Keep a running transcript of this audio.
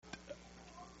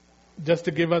just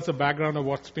to give us a background of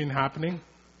what's been happening,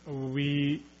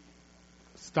 we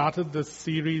started this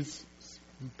series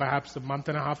perhaps a month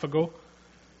and a half ago.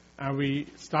 And we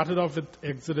started off with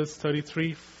Exodus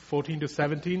 33, 14 to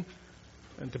 17.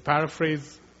 And to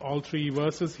paraphrase all three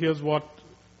verses, here's what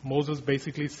Moses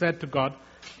basically said to God.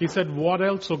 He said, "What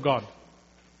else, O God,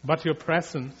 but your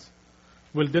presence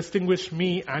will distinguish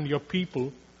me and your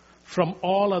people from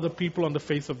all other people on the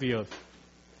face of the earth."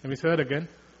 Let me say that again.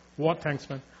 Thanks,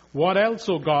 man. "What else,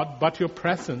 O God, but your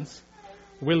presence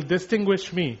will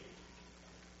distinguish me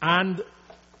and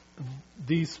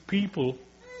these people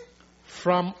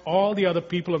from all the other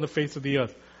people on the face of the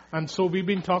earth?" And so we've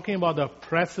been talking about the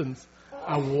presence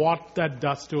and what that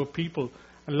does to a people.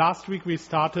 And last week we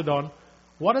started on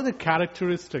what are the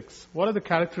characteristics,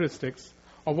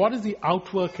 or what is the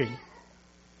outworking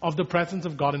of the presence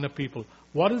of God in a people?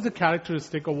 What is the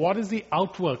characteristic, or what is the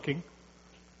outworking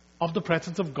of the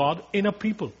presence of God in a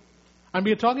people? And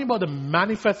we are talking about the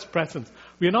manifest presence.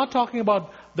 We are not talking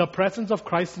about the presence of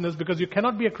Christ in us, because you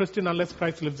cannot be a Christian unless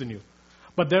Christ lives in you.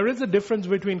 But there is a difference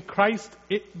between Christ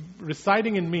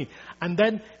residing in me and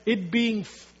then it being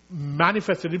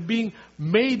manifested, it being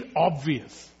made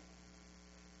obvious.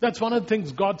 That's one of the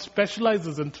things God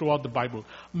specializes in throughout the Bible.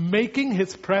 Making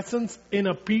His presence in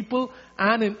a people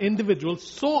and in individuals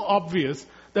so obvious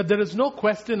that there is no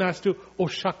question as to, oh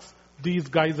shucks, these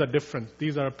guys are different.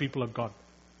 These are a people of God.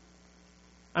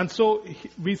 And so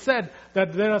we said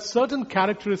that there are certain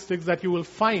characteristics that you will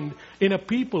find in a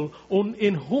people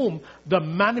in whom the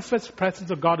manifest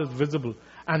presence of God is visible.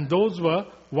 And those were,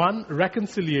 one,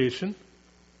 reconciliation.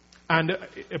 And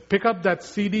pick up that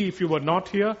CD if you were not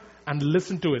here and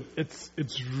listen to it.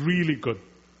 It's really good.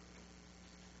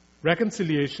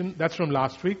 Reconciliation, that's from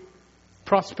last week.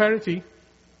 Prosperity.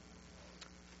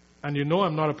 And you know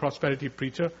I'm not a prosperity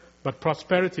preacher, but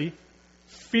prosperity.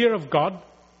 Fear of God.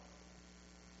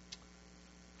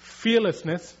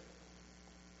 Fearlessness,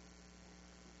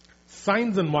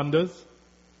 signs and wonders,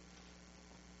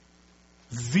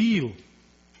 zeal,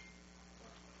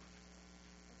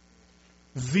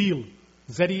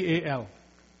 Z-E-A-L,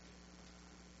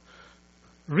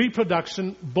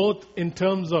 reproduction, both in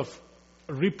terms of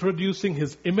reproducing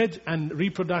His image and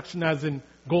reproduction as in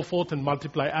go forth and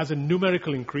multiply, as in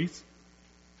numerical increase,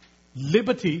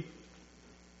 liberty,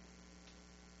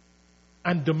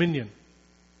 and dominion.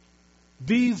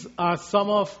 These are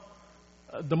some of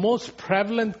the most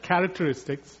prevalent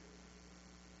characteristics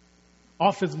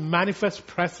of His manifest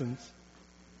presence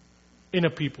in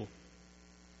a people.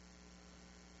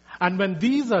 And when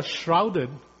these are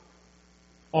shrouded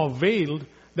or veiled,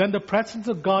 then the presence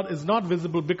of God is not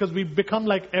visible, because we become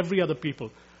like every other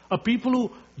people. A people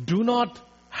who do not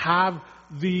have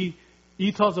the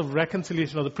ethos of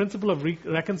reconciliation or the principle of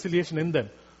reconciliation in them,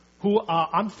 who are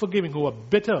unforgiving, who are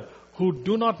bitter, who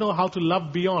do not know how to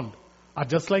love beyond, are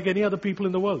just like any other people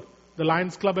in the world. The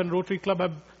Lions Club and Rotary Club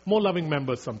have more loving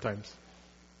members sometimes.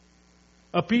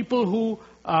 A people who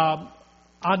are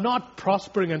not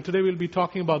prospering, and today we'll be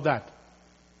talking about that.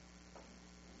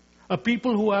 A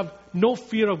people who have no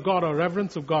fear of God or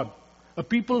reverence of God. A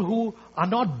people who are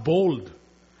not bold.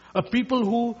 A people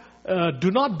who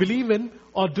do not believe in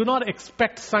or do not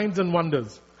expect signs and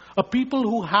wonders. A people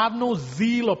who have no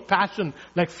zeal or passion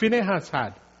like Phinehas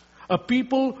had. A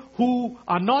people who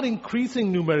are not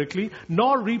increasing numerically,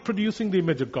 nor reproducing the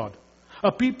image of God.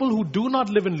 A people who do not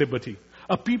live in liberty.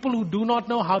 A people who do not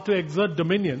know how to exert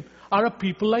dominion are a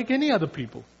people like any other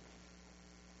people.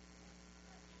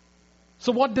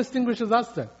 So what distinguishes us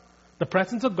then? The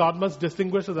presence of God must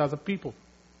distinguish us as a people.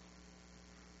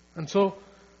 And so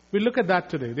we look at that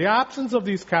today. The absence of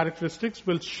these characteristics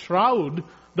will shroud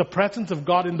the presence of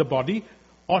God in the body,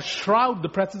 or shroud the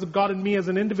presence of God in me as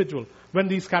an individual when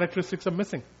these characteristics are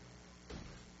missing.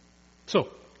 So,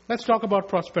 let's talk about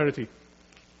prosperity.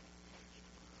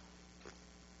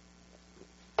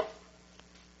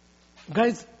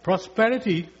 Guys,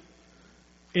 prosperity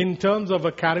in terms of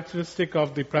a characteristic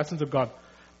of the presence of God.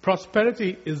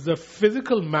 Prosperity is the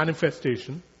physical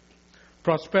manifestation.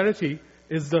 Prosperity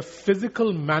is the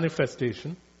physical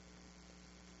manifestation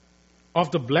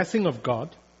of the blessing of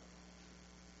God.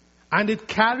 And it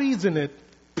carries in it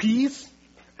peace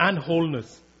and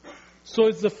wholeness. So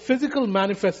it's the physical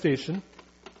manifestation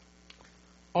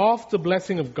of the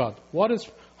blessing of God.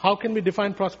 How can we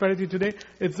define prosperity today?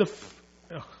 It's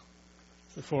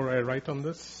before I write on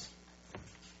this.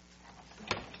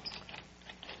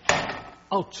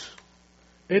 Ouch.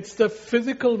 It's the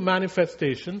physical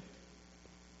manifestation,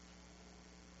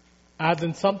 as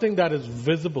in something that is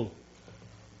visible,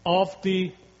 of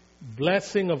the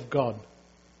blessing of God.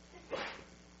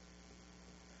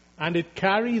 And it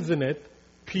carries in it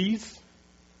peace,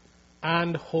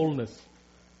 and wholeness.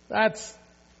 That's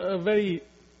a very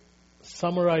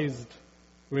summarized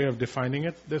way of defining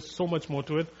it. There's so much more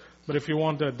to it, but if you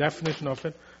want a definition of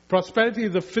it, prosperity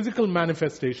is a physical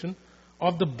manifestation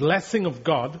of the blessing of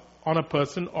God on a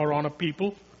person or on a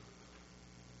people.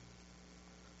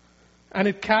 And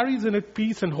it carries in it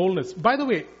peace and wholeness. By the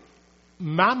way,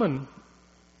 mammon,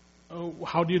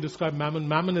 how do you describe mammon?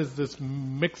 Mammon is this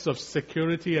mix of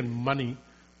security and money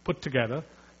put together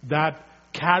that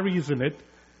carries in it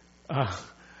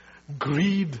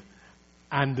greed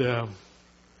and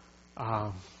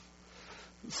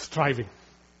striving.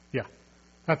 Yeah,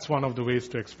 that's one of the ways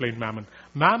to explain mammon.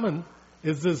 Mammon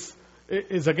is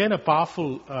again a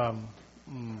powerful,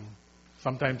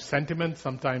 sometimes sentiment,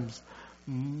 sometimes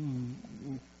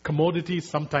commodity,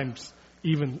 sometimes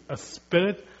even a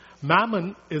spirit.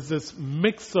 Mammon is this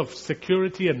mix of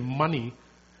security and money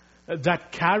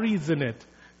that carries in it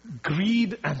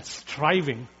greed and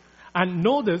striving. And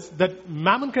know this, that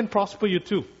mammon can prosper you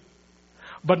too.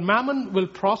 But mammon will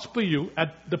prosper you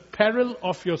at the peril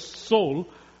of your soul,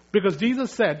 because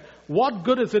Jesus said, what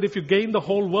good is it if you gain the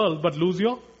whole world but lose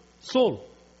your soul?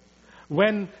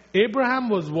 When Abraham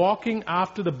was walking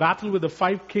after the battle with the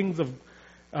 5 kings of,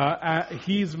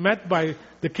 he's met by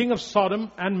the king of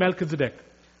Sodom and Melchizedek.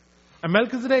 And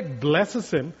Melchizedek blesses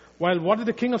him, while what did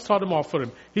the king of Sodom offer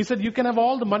him? He said, you can have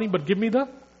all the money, but give me the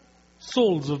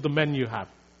souls of the men you have.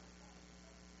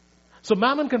 So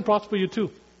mammon can prosper you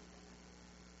too.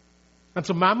 And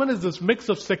so mammon is this mix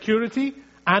of security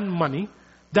and money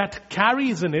that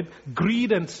carries in it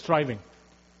greed and striving.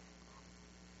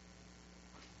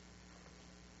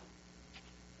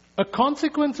 A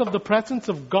consequence of the presence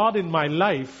of God in my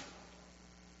life,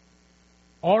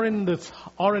 or in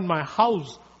my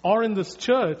house, or in this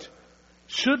church,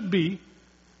 should be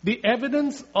the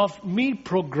evidence of me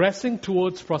progressing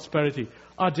towards prosperity.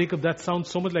 Jacob, that sounds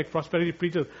so much like prosperity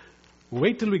preachers.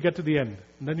 Wait till we get to the end,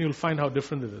 and then you'll find how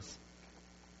different it is.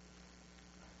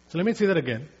 So let me say that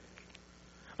again.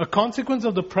 A consequence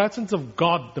of the presence of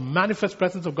God, the manifest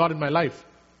presence of God in my life,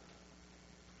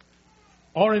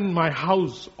 or in my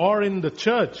house, or in the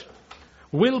church,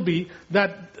 will be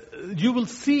that you will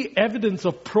see evidence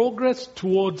of progress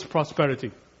towards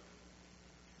prosperity.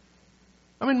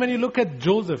 I mean, when you look at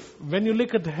Joseph, when you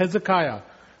look at Hezekiah,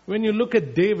 when you look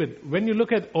at David, when you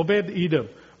look at Obed-Edom,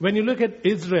 when you look at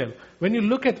Israel, when you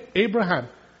look at Abraham,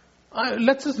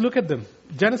 let's just look at them.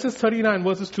 Genesis 39,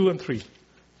 verses 2 and 3.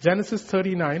 Genesis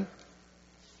 39,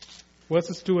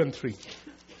 verses 2 and 3.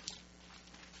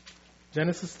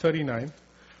 Genesis 39.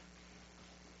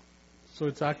 So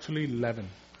it's actually 11.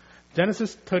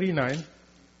 Genesis 39,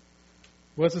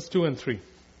 verses 2 and 3.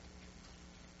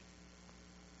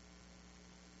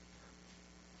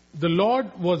 The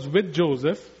Lord was with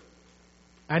Joseph,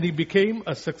 and he became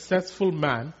a successful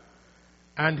man,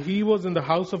 and he was in the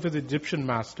house of his Egyptian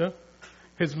master.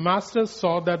 His master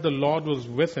saw that the Lord was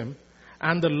with him,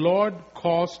 and the Lord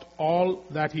caused all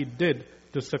that he did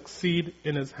to succeed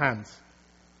in his hands.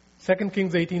 2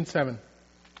 Kings 18:7.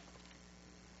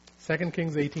 2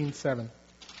 Kings 18:7.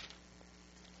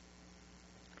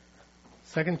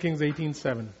 2 Kings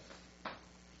 18:7.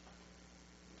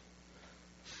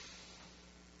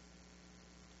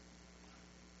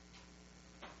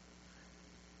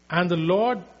 And the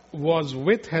Lord was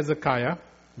with Hezekiah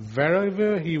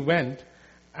wherever he went,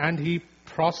 and he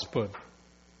prospered.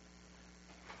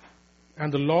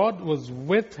 And the Lord was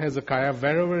with Hezekiah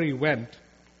wherever he went,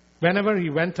 whenever he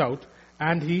went out,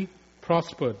 and he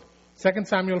prospered. 2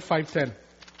 Samuel 5:10.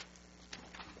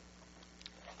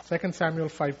 2 Samuel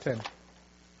 5:10.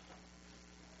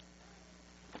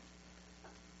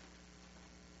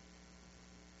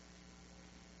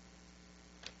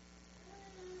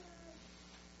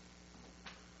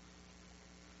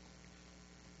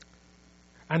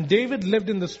 And David lived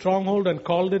in the stronghold and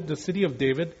called it the city of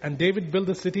David. And David built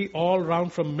the city all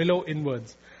round from Millo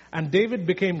inwards. And David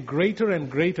became greater and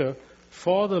greater,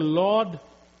 for the Lord,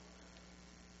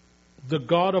 the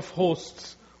God of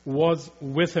hosts, was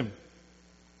with him.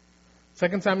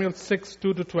 2 Samuel 6,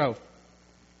 2-12.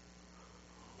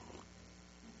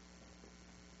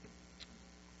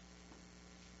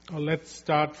 Let's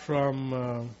start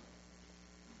from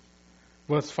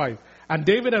verse 5. And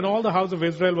David and all the house of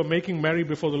Israel were making merry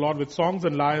before the Lord with songs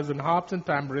and lyres and harps and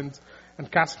tambourines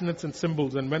and castanets and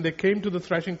cymbals. And when they came to the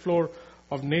threshing floor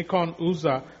of Nacon,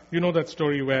 Uzzah, you know that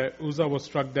story where Uzzah was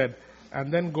struck dead. And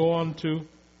then go on to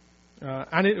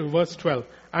verse 12.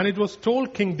 And it was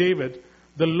told King David,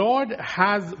 the Lord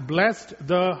has blessed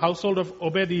the household of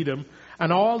Obed-Edom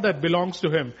and all that belongs to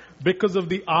him because of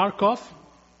the ark of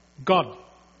God.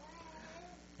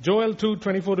 Joel 2,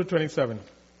 24-27.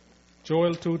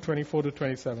 Joel 2, 24 to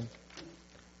 27.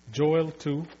 Joel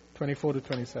 2, 24 to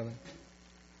 27.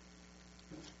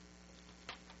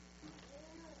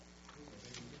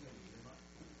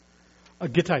 A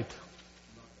Gittite.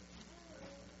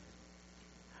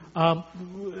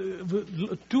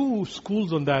 Two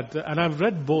schools on that, and I've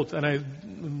read both,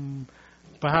 and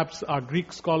perhaps our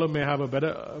Greek scholar may have a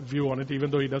better view on it, even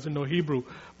though he doesn't know Hebrew.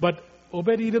 But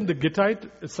Obed-Edom the Gittite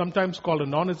is sometimes called a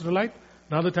non-Israelite,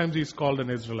 and other times he's called an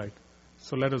Israelite.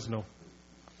 So let us know.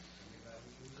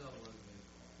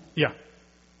 Yeah.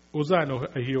 Uzzah and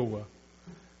Ahio were.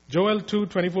 Joel 2,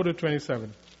 24 to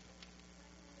 27.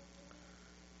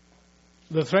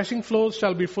 The threshing floors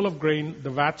shall be full of grain, the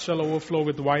vats shall overflow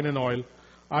with wine and oil.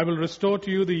 I will restore to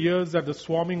you the years that the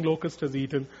swarming locust has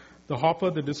eaten, the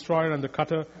hopper, the destroyer, and the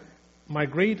cutter, my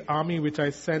great army which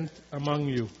I sent among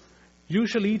you. You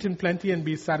shall eat in plenty and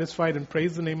be satisfied, and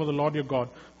praise the name of the Lord your God,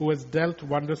 who has dealt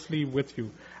wondrously with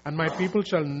you. And my people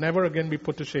shall never again be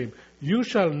put to shame. You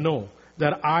shall know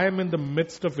that I am in the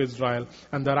midst of Israel,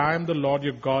 and that I am the Lord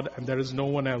your God, and there is no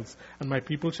one else. And my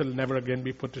people shall never again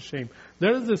be put to shame.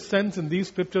 There is this sense in these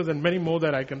scriptures, and many more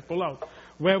that I can pull out,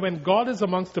 where when God is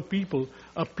amongst a people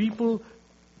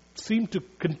seem to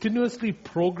continuously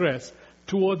progress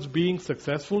towards being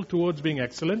successful, towards being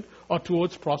excellent, or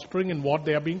towards prospering in what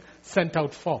they are being sent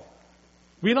out for.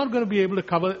 We're not going to be able to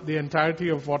cover the entirety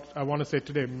of what I want to say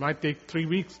today. It might take 3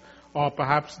 weeks, or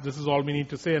perhaps this is all we need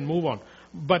to say and move on.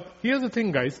 But here's the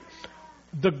thing, guys.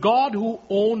 The God who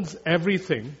owns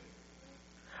everything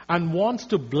and wants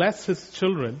to bless his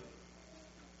children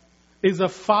is a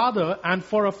father, and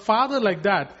for a father like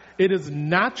that, it is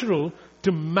natural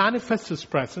to manifest his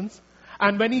presence.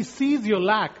 And when he sees your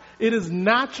lack, it is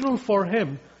natural for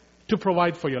him to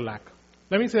provide for your lack.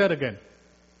 Let me say that again.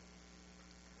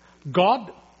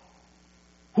 God,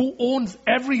 who owns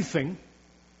everything,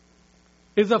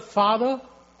 is a father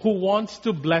who wants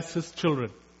to bless his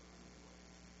children.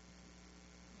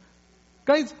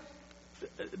 Guys,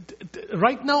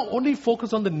 right now only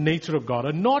focus on the nature of God,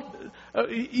 and not,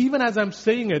 even as I'm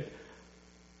saying it,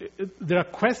 there are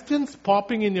questions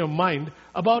popping in your mind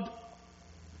about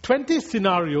 20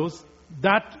 scenarios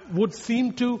that would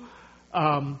seem to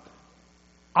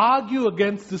argue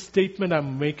against the statement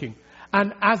I'm making.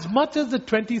 And as much as the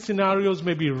 20 scenarios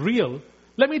may be real,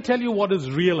 let me tell you what is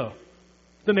realer: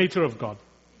 the nature of God.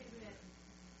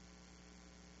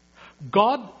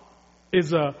 God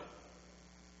is a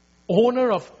owner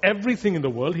of everything in the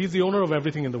world. He's the owner of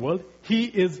everything in the world. He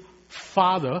is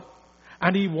Father,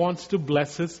 and he wants to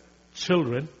bless his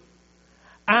children.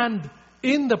 And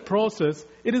in the process,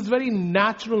 it is very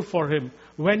natural for him,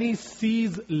 when he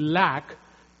sees lack,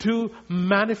 to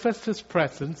manifest his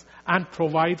presence and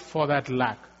provide for that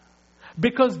lack.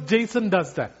 Because Jason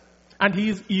does that, and he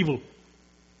is evil.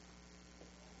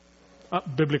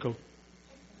 Biblical.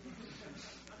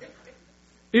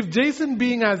 If Jason,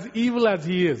 being as evil as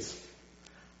he is,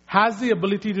 has the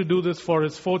ability to do this for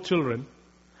his 4 children,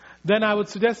 then I would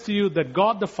suggest to you that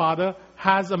God the Father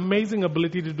has amazing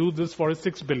ability to do this for his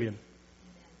 6 billion.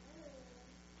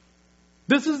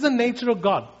 This is the nature of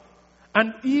God.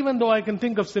 And even though I can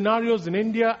think of scenarios in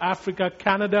India, Africa,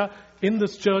 Canada, in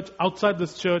this church, outside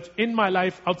this church, in my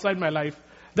life, outside my life,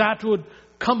 that would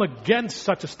come against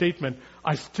such a statement,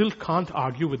 I still can't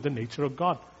argue with the nature of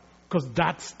God, because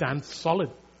that stands solid.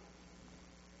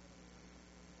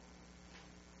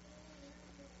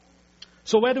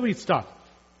 So where do we start?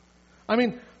 I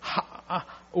mean,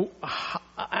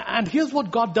 and here's what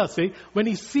God does say when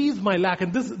he sees my lack,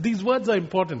 and these words are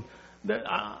important.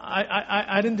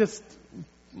 I didn't just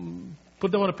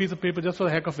put them on a piece of paper just for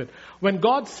the heck of it. When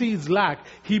God sees lack,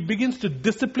 he begins to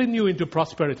discipline you into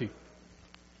prosperity.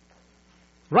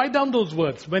 Write down those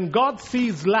words. When God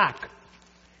sees lack,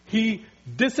 he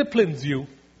disciplines you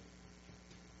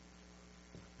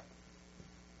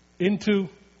into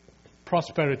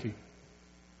prosperity.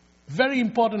 Very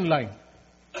important line.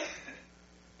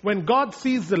 When God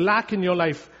sees the lack in your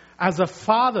life, as a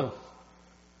father,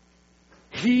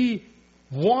 he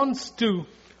wants to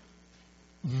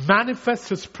manifest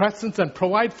his presence and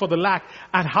provide for the lack.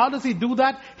 And how does he do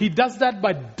that? He does that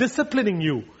by disciplining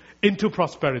you into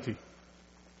prosperity.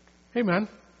 Hey man,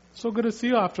 so good to see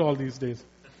you after all these days.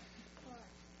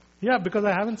 Yeah, because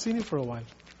I haven't seen you for a while.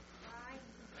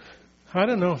 I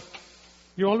don't know.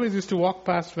 You always used to walk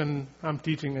past when I'm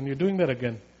teaching, and you're doing that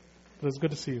again. But it's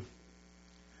good to see you.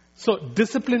 So,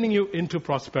 disciplining you into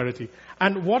prosperity.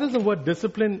 And what does the word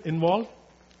discipline involve?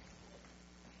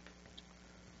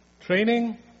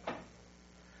 Training,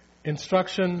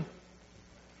 instruction,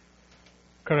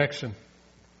 correction.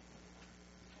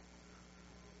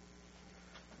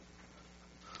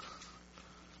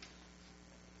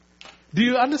 Do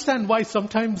you understand why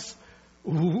sometimes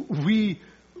we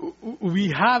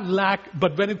have lack,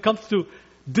 but when it comes to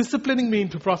disciplining me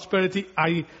into prosperity,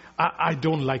 I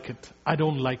don't like it. I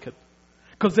don't like it.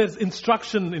 Because there's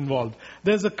instruction involved.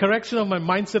 There's a correction of my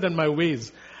mindset and my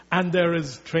ways. And there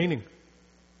is training.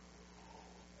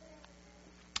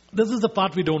 This is the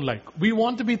part we don't like. We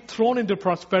want to be thrown into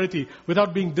prosperity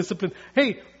without being disciplined.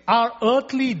 Hey, our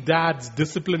earthly dads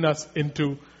discipline us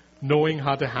into knowing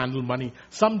how to handle money.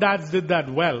 Some dads did that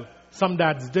well. Some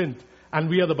dads didn't. And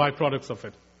we are the byproducts of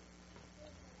it.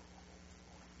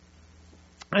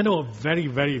 I know a very,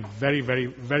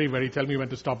 tell me when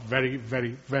to stop,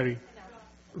 very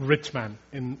rich man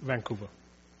in Vancouver.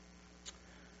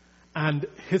 And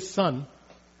his son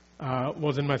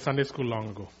was in my Sunday school long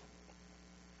ago.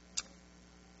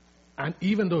 And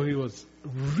even though he was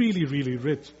really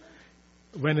rich,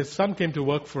 when his son came to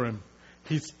work for him,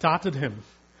 he started him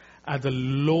at the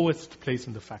lowest place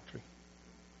in the factory.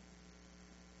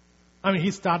 I mean,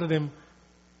 he started him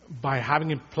by having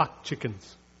him pluck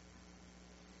chickens.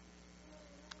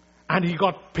 And he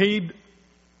got paid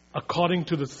according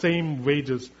to the same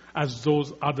wages as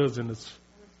those others in his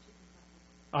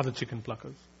other chicken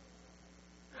pluckers.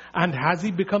 And has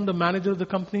he become the manager of the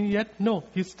company yet? No,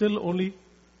 he's still only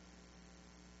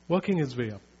working his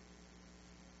way up.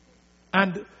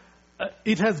 And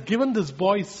it has given this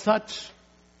boy such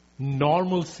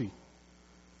normalcy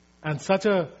and such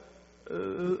a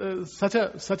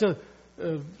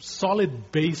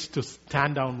solid base to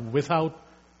stand on without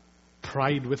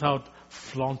pride, without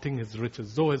flaunting his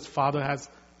riches. Though his father has,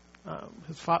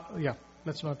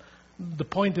 the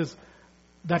point is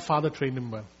that father trained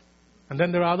him well. And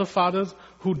then there are other fathers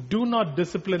who do not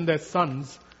discipline their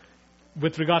sons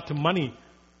with regard to money.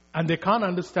 And they can't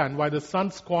understand why the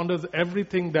son squanders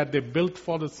everything that they built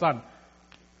for the son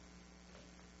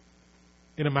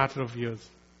in a matter of years.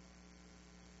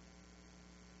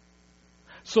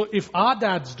 So if our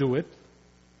dads do it,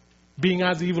 being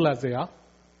as evil as they are,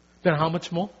 then how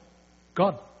much more?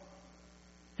 God.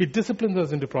 He disciplines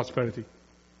us into prosperity.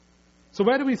 So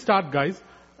where do we start, guys?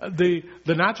 The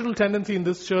natural tendency in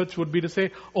this church would be to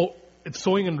say, oh, it's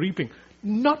sowing and reaping.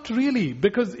 Not really,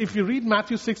 because if you read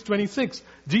Matthew 6:26,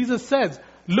 Jesus says,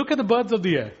 look at the birds of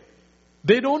the air.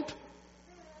 They don't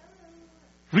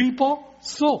reap or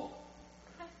sow.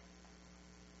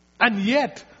 And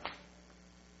yet,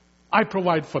 I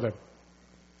provide for them.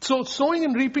 So sowing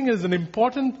and reaping is an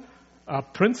important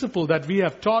principle that we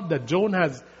have taught, that Joan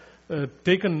has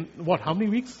taken, how many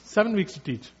weeks? 7 weeks to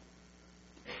teach.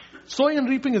 Sowing and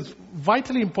reaping is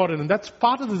vitally important, and that's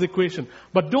part of this equation.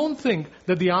 But don't think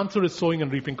that the answer is sowing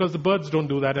and reaping, because the birds don't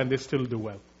do that and they still do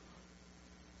well.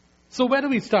 So where do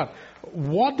we start?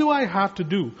 What do I have to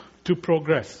do to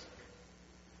progress?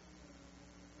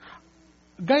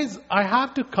 Guys, I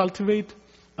have to cultivate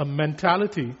a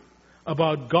mentality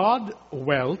about God,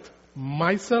 wealth,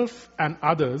 myself, and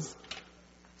others.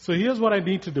 So here's what I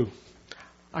need to do.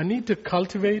 I need to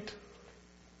cultivate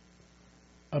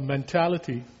a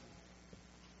mentality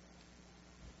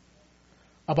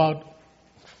about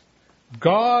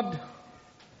God,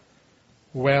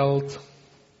 wealth,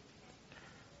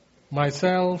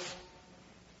 myself,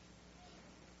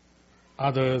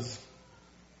 others,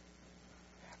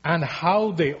 and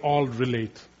how they all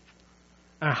relate.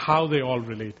 And how they all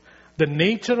relate. The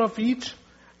nature of each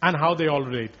and how they all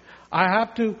relate. I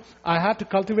have to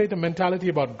cultivate a mentality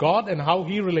about God and how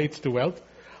He relates to wealth,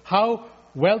 how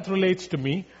wealth relates to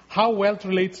me, how wealth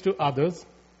relates to others,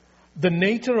 the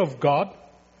nature of God,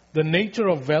 the nature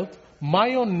of wealth,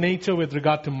 my own nature with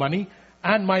regard to money,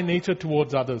 and my nature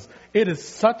towards others. It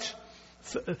is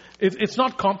it's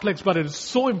not complex, but it is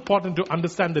so important to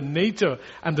understand the nature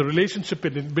and the relationship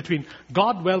between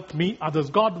God, wealth, me, others,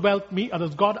 God, wealth, me,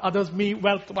 others, God, others, me,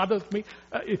 wealth, others, me.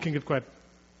 It can get quite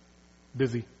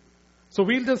busy. So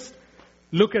we'll just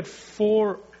look at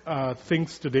 4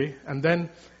 things today, and then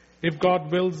if God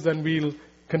wills, then we'll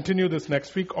continue this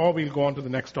next week, or we'll go on to the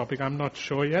next topic. I'm not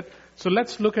sure yet. So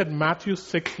let's look at Matthew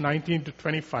 6:19 to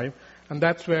 25, and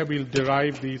that's where we'll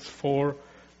derive these 4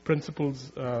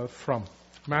 principles from.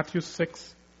 Matthew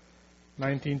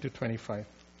 6:19 to 25.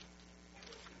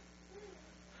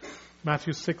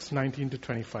 Matthew 6:19 to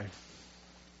 25.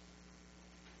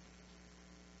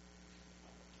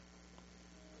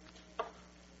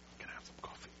 Can I have some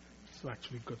coffee? It's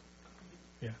actually good.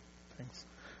 Yeah, thanks.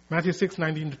 Matthew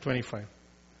 6:19 to 25.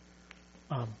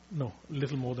 No, a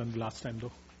little more than last time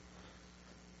though.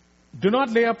 Do not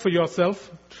lay up for yourself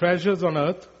treasures on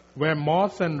earth, where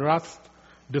moth and rust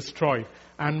destroy,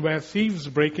 and where thieves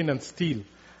break in and steal.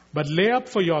 But lay up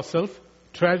for yourself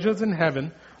treasures in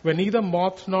heaven, where neither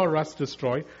moth nor rust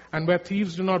destroy, and where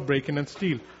thieves do not break in and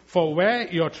steal. For where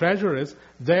your treasure is,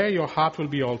 there your heart will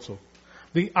be also.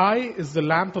 The eye is the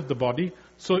lamp of the body,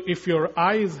 so if your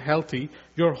eye is healthy,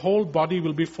 your whole body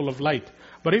will be full of light.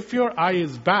 But if your eye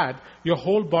is bad, your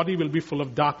whole body will be full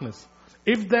of darkness.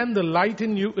 If then the light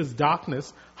in you is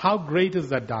darkness, how great is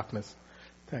that darkness?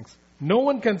 Thanks. No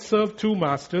one can serve two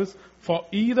masters, for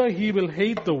either he will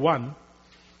hate the one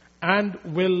and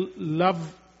will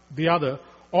love the other,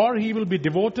 or he will be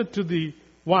devoted to the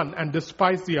one and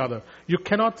despise the other. You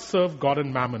cannot serve God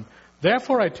and mammon.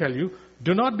 Therefore I tell you,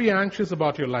 do not be anxious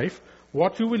about your life,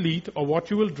 what you will eat or what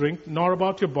you will drink, nor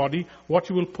about your body, what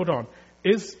you will put on.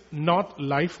 Is not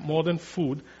life more than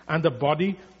food, and the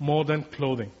body more than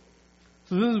clothing?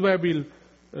 So this is where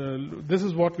this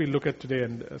is what we look at today,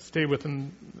 and stay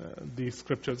within these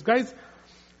scriptures. Guys,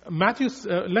 Matthew,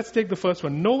 let's take the first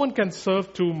one. No one can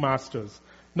serve two masters.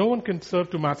 No one can serve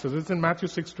two masters. It's in Matthew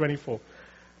 6:24.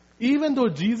 Even though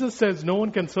Jesus says no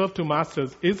one can serve two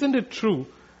masters, isn't it true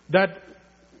that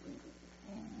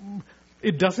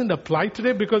it doesn't apply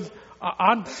today? Because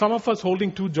aren't some of us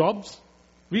holding two jobs?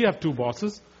 We have two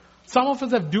bosses. Some of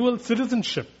us have dual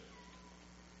citizenship.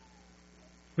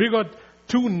 We got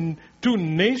two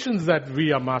nations that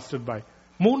we are mastered by.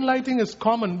 Moonlighting is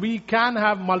common. We can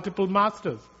have multiple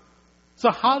masters.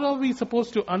 So how are we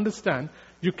supposed to understand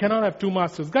you cannot have two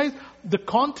masters? Guys, the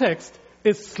context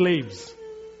is slaves.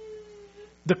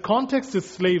 The context is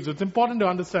slaves. It's important to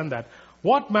understand that.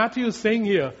 What Matthew is saying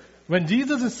here, when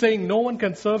Jesus is saying no one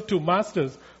can serve two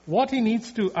masters, what he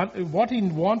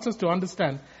wants us to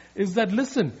understand is that,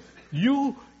 listen,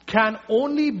 you can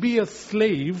only be a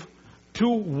slave to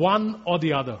one or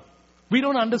the other. We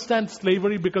don't understand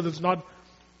slavery because it's not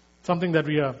something that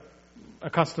we are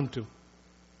accustomed to.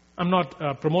 I'm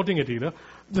not promoting it either.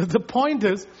 The point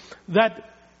is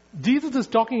that Jesus is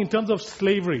talking in terms of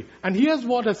slavery. And here's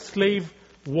what a slave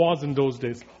was in those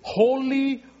days.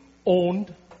 Wholly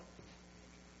owned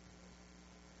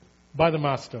by the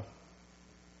master.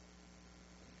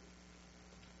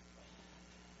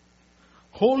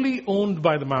 Wholly owned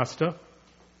by the master.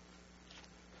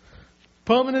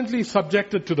 Permanently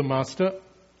subjected to the master.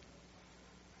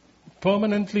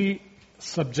 Permanently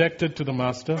subjected to the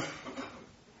master.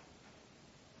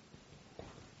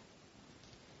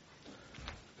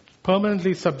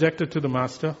 Permanently subjected to the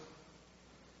master.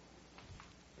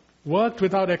 Worked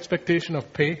without expectation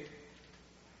of pay.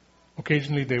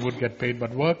 Occasionally they would get paid,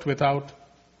 but worked without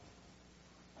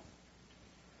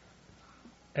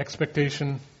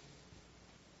expectation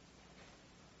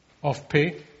of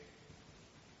pay,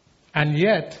 and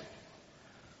yet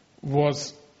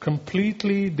was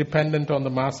completely dependent on the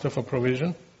master for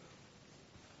provision.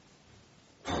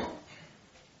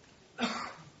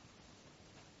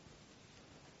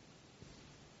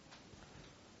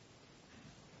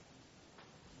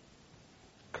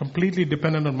 Completely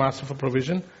dependent on master for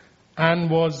provision,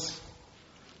 and was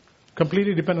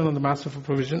completely dependent on the master for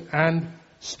provision, and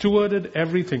stewarded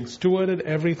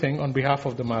everything on behalf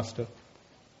of the master.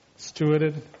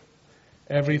 Stewarded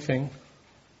everything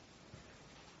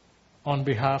on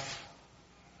behalf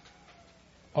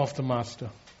of the master.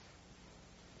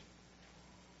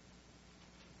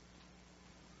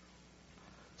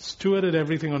 Stewarded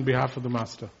everything on behalf of the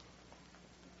master.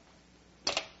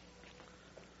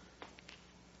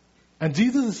 And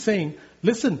Jesus is saying,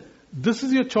 listen, this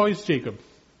is your choice, Jacob.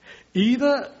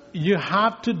 Either you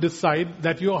have to decide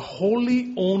that you are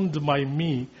wholly owned by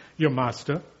me, your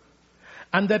master,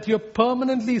 and that you're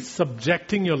permanently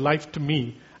subjecting your life to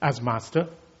me as master,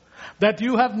 that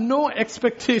you have no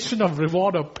expectation of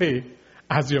reward or pay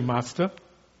as your master,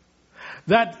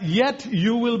 that yet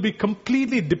you will be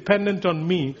completely dependent on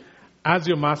me as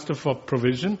your master for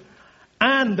provision,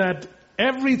 and that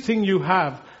everything you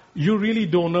have, you really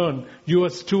don't earn. You are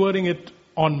stewarding it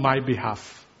on my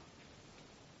behalf.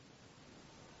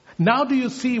 Now do you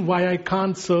see why I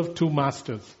can't serve two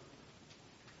masters?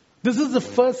 This is the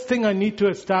first thing I need to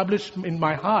establish in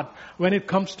my heart when it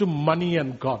comes to money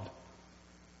and God.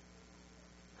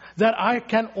 That I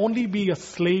can only be a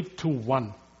slave to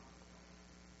one.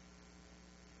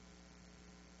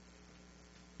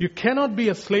 You cannot be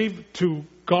a slave to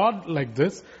God like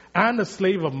this and a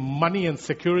slave of money and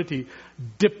security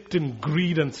dipped in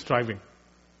greed and striving.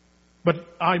 But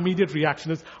our immediate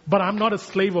reaction is, but I'm not a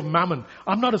slave of mammon.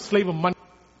 I'm not a slave of money.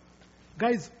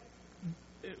 Guys,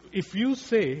 if you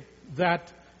say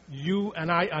that you and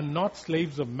I are not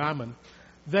slaves of mammon,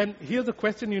 then here's the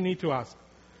question you need to ask.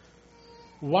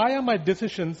 Why are my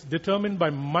decisions determined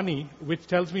by money, which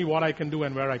tells me what I can do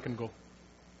and where I can go?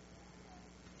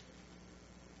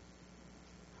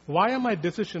 Why are my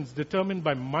decisions determined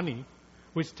by money,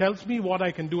 which tells me what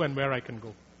I can do and where I can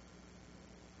go.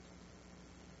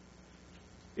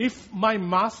 If my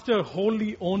master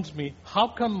wholly owns me, how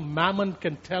come Mammon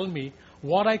can tell me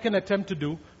what I can attempt to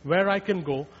do, where I can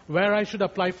go, where I should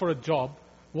apply for a job,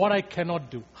 what I cannot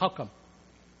do? How come?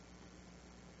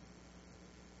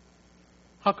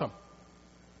 How come?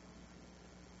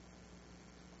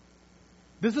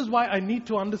 This is why I need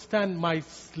to understand my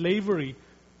slavery,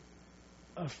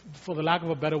 for the lack of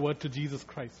a better word, to Jesus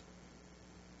Christ.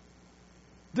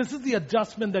 This is the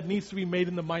adjustment that needs to be made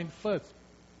in the mind first.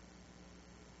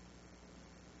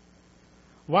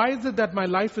 Why is it that my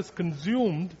life is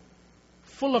consumed,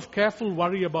 full of careful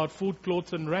worry about food,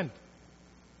 clothes, and rent?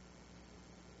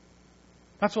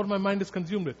 That's what my mind is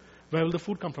consumed with. Where will the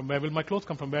food come from? Where will my clothes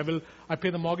come from? Where will I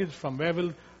pay the mortgage from? Where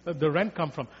will the rent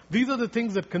come from? These are the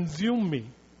things that consume me.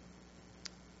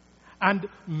 And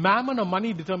mammon or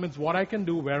money determines what I can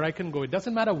do, where I can go. It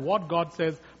doesn't matter what God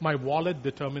says, my wallet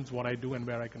determines what I do and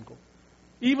where I can go.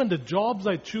 Even the jobs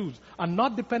I choose are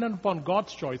not dependent upon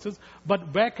God's choices,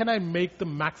 but where can I make the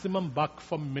maximum buck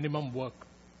for minimum work?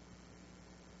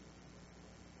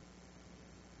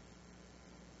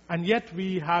 And yet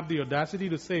we have the audacity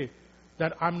to say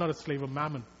that I'm not a slave of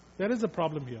mammon. There is a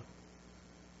problem here.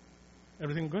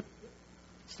 Everything good?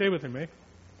 Stay with him, eh?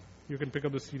 You can pick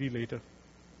up the CD later.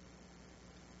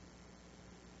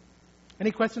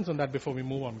 Any questions on that before we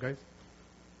move on, guys?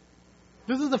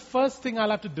 This is the first thing I'll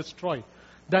have to destroy.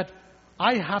 That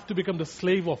I have to become the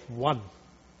slave of one.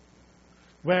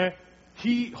 Where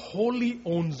he wholly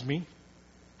owns me.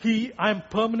 I am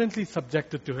permanently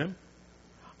subjected to him.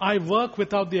 I work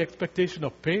without the expectation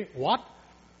of pay. What?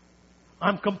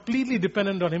 I'm completely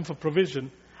dependent on him for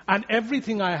provision. And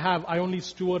everything I have, I only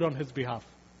steward on his behalf.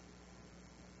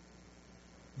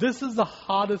 This is the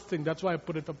hardest thing. That's why I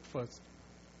put it up first.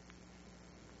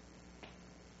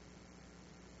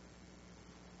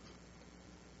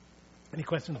 Any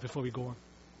questions before we go on?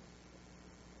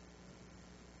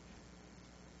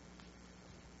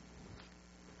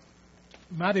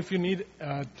 Matt, if you need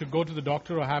to go to the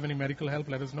doctor or have any medical help,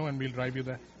 let us know and we'll drive you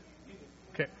there.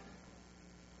 Okay.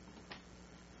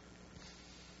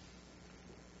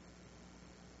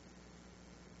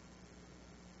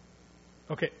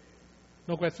 Okay.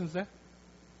 No questions there?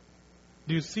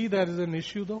 Do you see there is an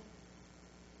issue though?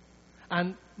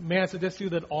 And may I suggest to you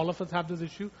that all of us have this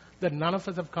issue? That none of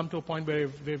us have come to a point where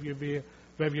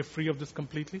we are free of this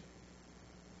completely?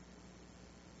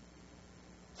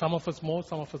 Some of us more,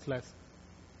 some of us less.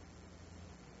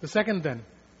 The second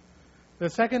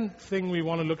thing we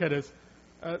want to look at is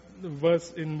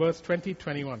in verse 20,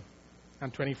 21,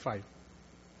 and 25.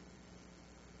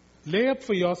 Lay up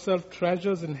for yourself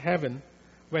treasures in heaven,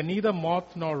 where neither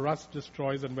moth nor rust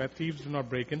destroys and where thieves do not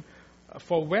break in.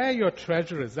 For where your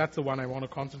treasure is, that's the one I want to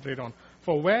concentrate on.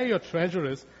 For where your treasure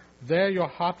is, there your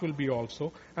heart will be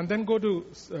also. And then go to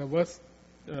verse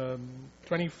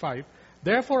 25.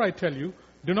 Therefore I tell you,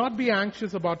 do not be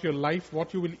anxious about your life,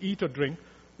 what you will eat or drink,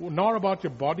 nor about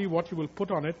your body, what you will put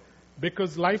on it,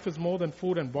 because life is more than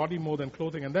food and body more than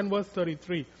clothing. And then verse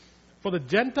 33. For the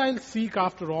Gentiles seek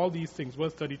after all these things,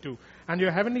 verse 32. And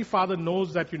your heavenly Father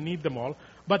knows that you need them all.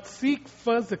 But seek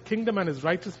first the kingdom and his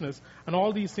righteousness, and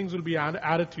all these things will be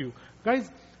added to you. Guys,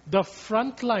 the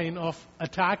front line of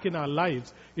attack in our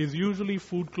lives is usually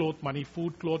food, clothes, money.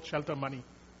 Food, clothes, shelter, money.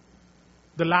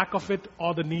 The lack of it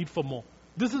or the need for more.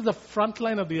 This is the front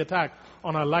line of the attack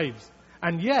on our lives.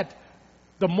 And yet,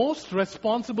 the most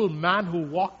responsible man who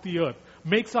walked the earth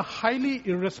makes a highly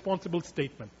irresponsible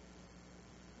statement.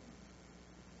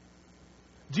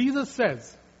 Jesus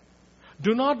says,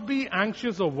 do not be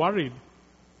anxious or worried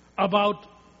about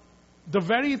the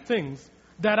very things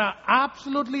that are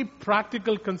absolutely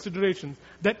practical considerations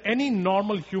that any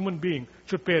normal human being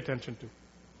should pay attention to.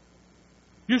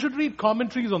 You should read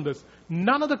commentaries on this.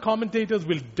 None of the commentators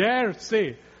will dare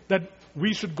say that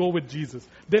we should go with Jesus.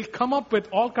 They'll come up with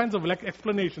all kinds of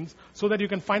explanations so that you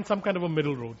can find some kind of a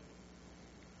middle road.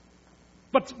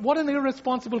 But what an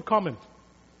irresponsible comment.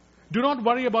 Do not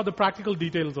worry about the practical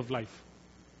details of life.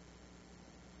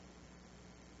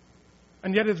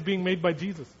 And yet it's being made by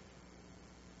Jesus.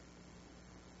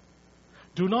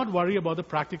 Do not worry about the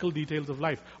practical details of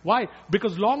life. Why?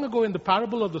 Because long ago in the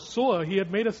parable of the sower, he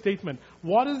had made a statement.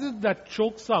 What is it that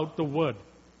chokes out the word?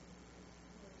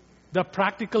 The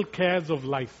practical cares of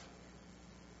life.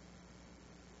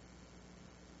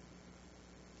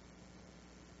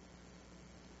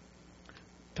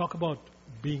 Talk about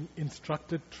being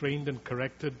instructed, trained, and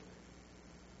corrected,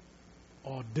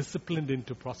 or disciplined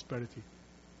into prosperity.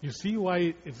 You see why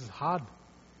it is hard?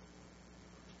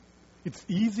 It's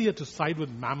easier to side with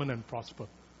mammon and prosper.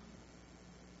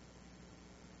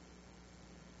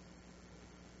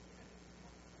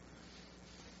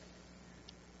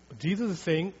 Jesus is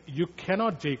saying, you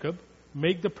cannot, Jacob,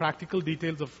 make the practical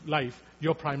details of life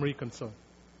your primary concern.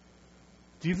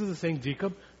 Jesus is saying,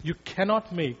 Jacob, you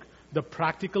cannot make the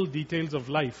practical details of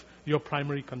life your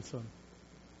primary concern.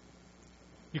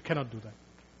 You cannot do that.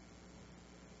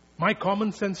 My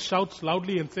common sense shouts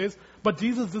loudly and says, but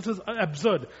Jesus, this is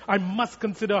absurd. I must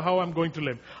consider how I'm going to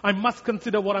live. I must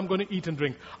consider what I'm going to eat and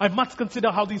drink. I must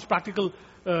consider how these practical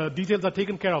details are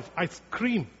taken care of. I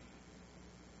scream.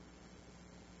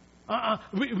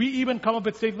 We even come up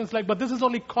with statements like, but this is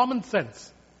only common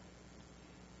sense.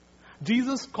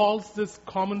 Jesus calls this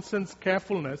common sense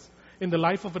carefulness in the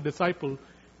life of a disciple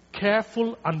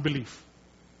careful unbelief.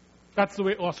 That's the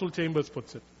way Oswald Chambers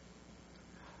puts it.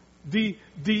 The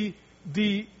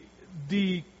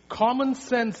common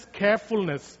sense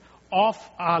carefulness of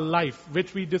our life,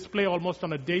 which we display almost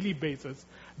on a daily basis,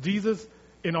 Jesus,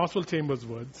 in Oswald Chambers'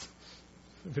 words,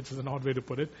 which is an odd way to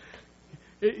put it,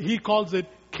 he calls it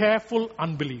careful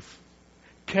unbelief.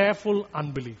 Careful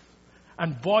unbelief.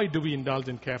 And boy, do we indulge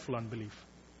in careful unbelief.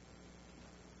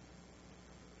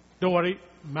 Don't worry,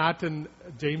 Matt and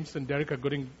James and Derek are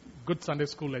getting good Sunday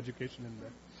school education in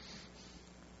there.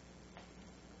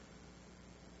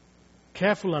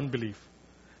 Careful unbelief.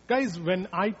 Guys, when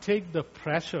I take the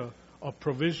pressure of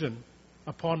provision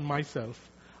upon myself,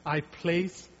 I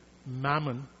place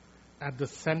mammon at the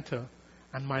center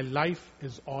and my life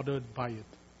is ordered by it.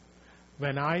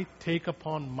 When I take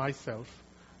upon myself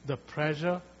the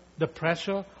pressure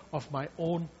of my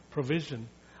own provision,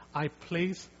 I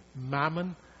place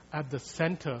mammon at the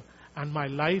center and my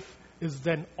life is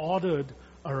then ordered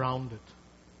around it.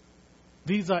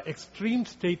 These are extreme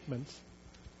statements.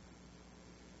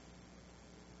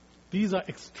 These are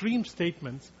extreme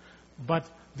statements, but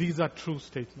these are true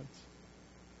statements.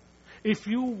 If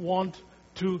you want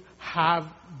to have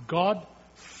God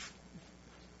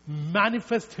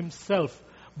manifest himself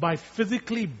by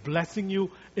physically blessing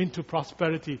you into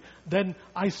prosperity, then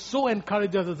I so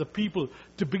encourage us as a people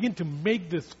to begin to make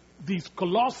these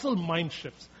colossal mind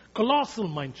shifts. Colossal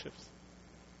mind shifts.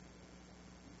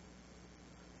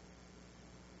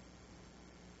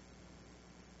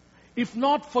 If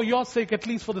not for your sake, at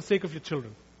least for the sake of your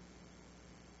children.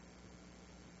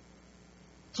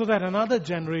 So that another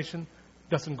generation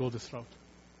doesn't go this route.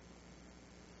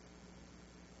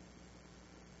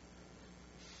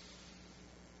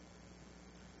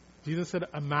 Jesus said,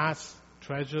 amass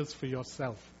treasures for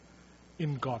yourself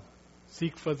in God.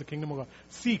 Seek first the kingdom of God.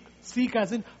 Seek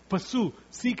as in pursue.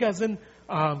 Seek as in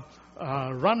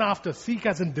run after. Seek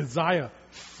as in desire.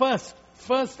 First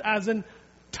as in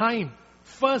time.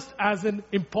 First as in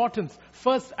importance.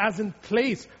 First as in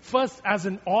place. First as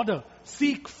in order.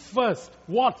 Seek first.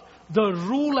 What? The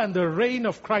rule and the reign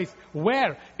of Christ.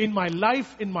 Where? In my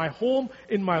life, in my home,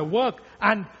 in my work.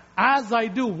 And as I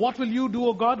do, what will you do,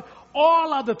 O God?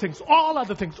 All other things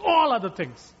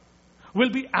will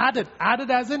be added.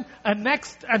 Added as in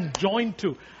annexed and joined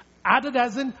to. Added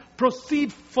as in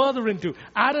proceed further into.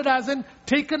 Added as in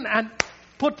taken and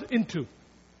put into.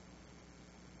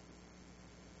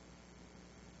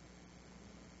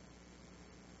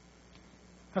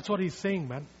 That's what he's saying,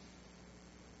 man.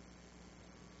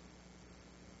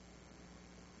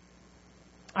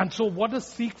 And so what does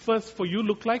seek first for you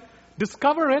look like?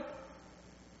 Discover it.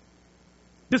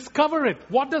 Discover it.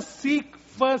 What does seek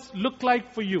first look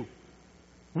like for you?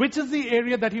 Which is the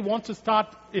area that he wants to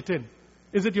start it in?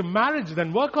 Is it your marriage?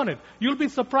 Then work on it. You'll be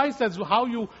surprised as to how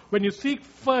when you seek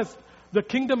first the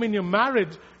kingdom in your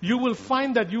marriage, you will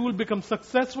find that you will become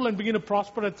successful and begin to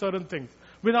prosper at certain things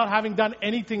without having done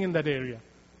anything in that area.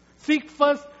 Seek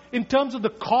first in terms of the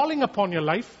calling upon your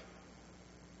life.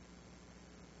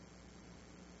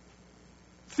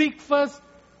 Seek first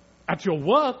at your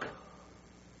work.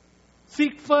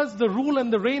 Seek first the rule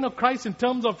and the reign of Christ in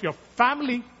terms of your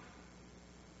family.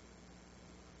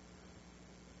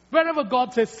 Wherever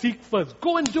God says seek first,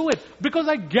 go and do it. Because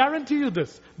I guarantee you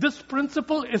this. This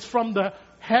principle is from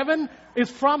heaven,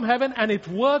 and it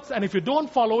works. And if you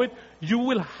don't follow it, you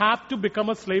will have to become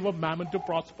a slave of mammon to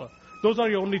prosper. Those are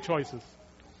your only choices.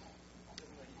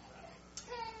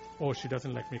 Oh, she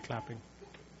doesn't like me clapping.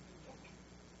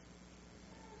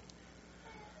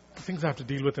 The things I have to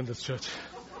deal with in this church.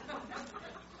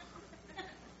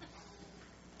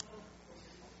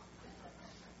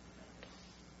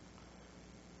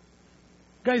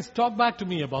 Guys, talk back to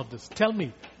me about this. Tell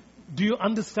me, do you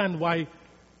understand why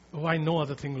no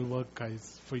other thing will work,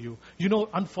 guys, for you? You know,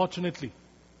 unfortunately,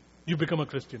 you become a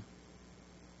Christian.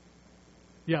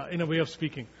 Yeah, in a way of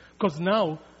speaking. Because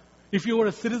now, if you were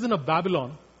a citizen of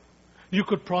Babylon, you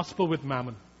could prosper with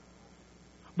mammon.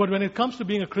 But when it comes to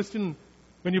being a Christian,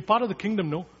 when you're part of the kingdom,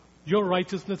 no, your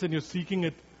righteousness and you're seeking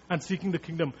it and seeking the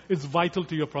kingdom is vital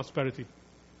to your prosperity.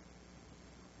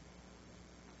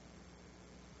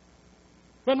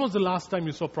 When was the last time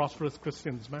you saw prosperous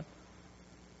Christians, man?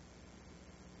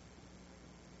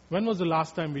 When was the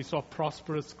last time we saw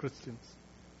prosperous Christians?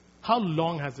 How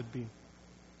long has it been?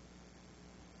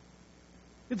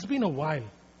 It's been a while.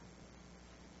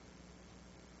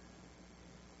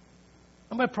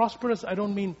 And by prosperous, I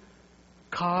don't mean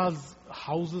cars,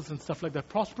 houses, and stuff like that.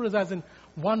 Prosperous as in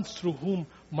ones through whom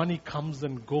money comes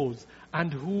and goes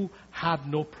and who had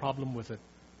no problem with it.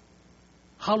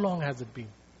 How long has it been?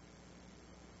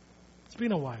 It's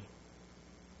been a while.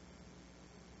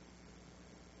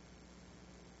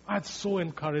 I'd so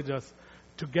encourage us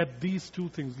to get these two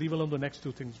things, leave alone the next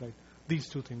two things right. These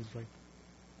two things right.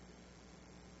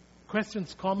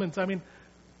 Questions, comments,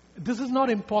 this is not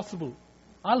impossible.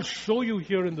 I'll show you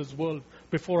here in this world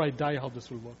before I die how this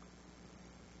will work.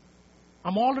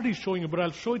 I'm already showing you, but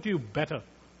I'll show it to you better.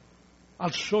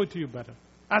 I'll show it to you better.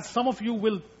 As some of you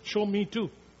will show me too.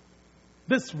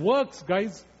 This works,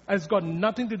 guys. It's got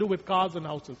nothing to do with cars and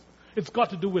houses. It's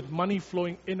got to do with money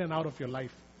flowing in and out of your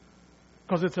life.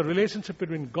 Because it's a relationship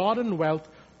between God and wealth,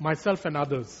 myself and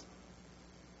others.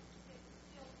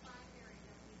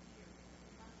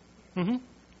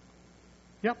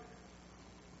 Yep.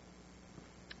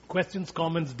 Questions,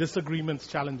 comments, disagreements,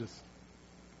 challenges.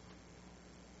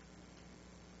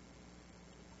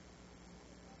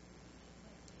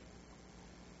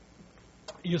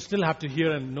 You still have to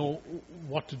hear and know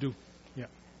what to do. Yeah.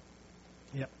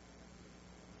 Yeah.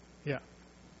 Yeah.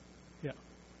 Yeah.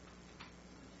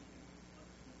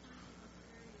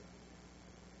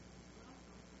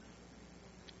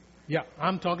 Yeah,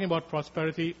 I'm talking about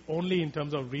prosperity only in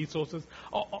terms of resources,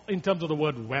 or in terms of the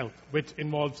word wealth, which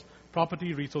involves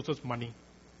property, resources, money.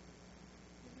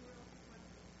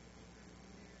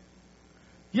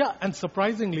 Yeah, and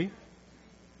surprisingly,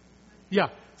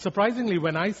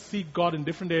 when I seek God in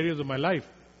different areas of my life,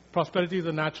 prosperity is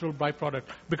a natural byproduct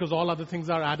because all other things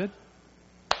are added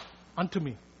unto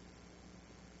me.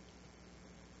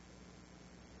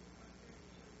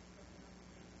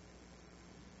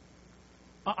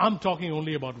 I'm talking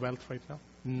only about wealth right now,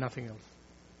 nothing else.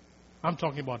 I'm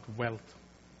talking about wealth.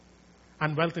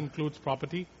 And wealth includes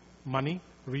property, money,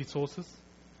 resources.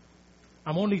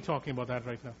 I'm only talking about that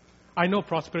right now. I know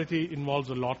prosperity involves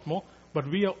a lot more, but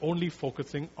we are only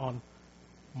focusing on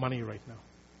money right now.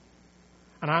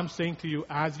 And I'm saying to you,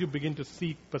 as you begin to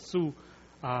seek, pursue,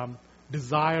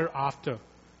 desire after,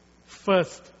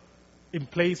 first, in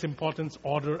place, importance,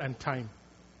 order, and time,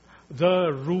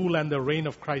 the rule and the reign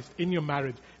of Christ in your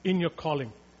marriage, in your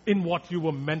calling, in what you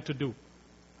were meant to do.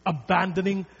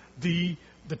 Abandoning the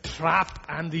trap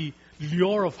and the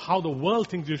lure of how the world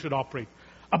thinks you should operate.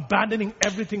 Abandoning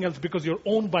everything else because you're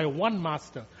owned by one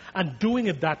master and doing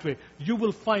it that way, you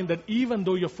will find that even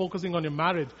though you're focusing on your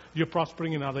marriage, you're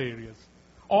prospering in other areas.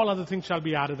 All other things shall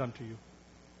be added unto you.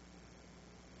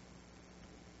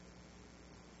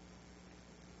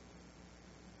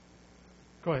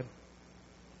 Go ahead.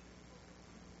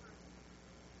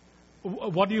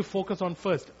 What do you focus on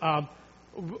first?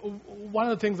 One of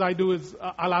the things I do is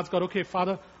I'll ask God, okay,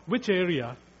 Father, which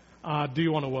area do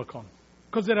you want to work on?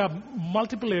 Because there are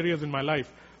multiple areas in my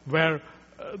life where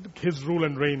His rule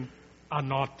and reign are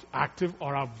not active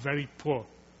or are very poor.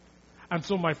 And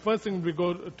so my first thing we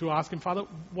go to ask Him, Father,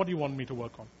 what do you want me to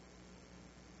work on?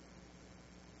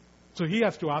 So He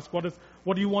has to ask,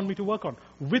 what do you want me to work on?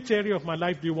 Which area of my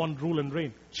life do you want rule and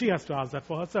reign? She has to ask that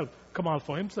for herself. Kamal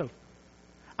for himself.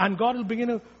 And God will begin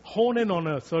to hone in on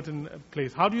a certain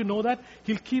place. How do you know that?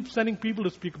 He'll keep sending people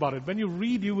to speak about it. When you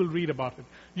read, you will read about it.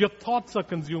 Your thoughts are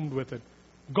consumed with it.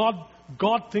 God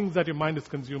thinks that your mind is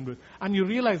consumed with. And you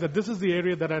realize that this is the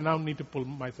area that I now need to pull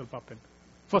myself up in.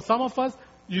 For some of us,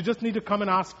 you just need to come and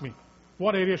ask me,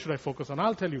 what area should I focus on?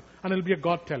 I'll tell you. And it'll be a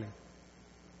God telling.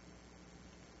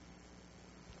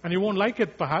 And you won't like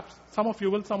it, perhaps. Some of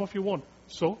you will, some of you won't.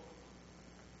 So?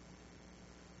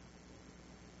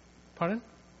 Pardon?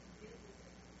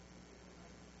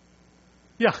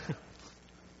 Yeah.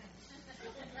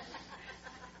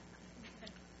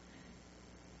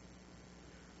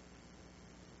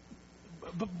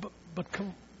 But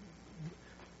come,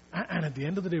 and at the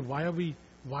end of the day, why are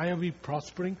we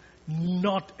prospering?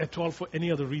 Not at all for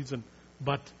any other reason,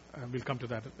 but we'll come to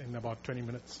that in about 20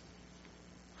 minutes.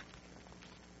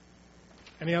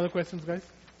 Any other questions, guys?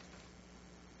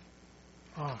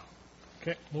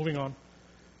 Okay, moving on.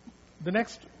 The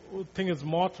next thing is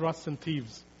moth, rust, and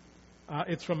thieves.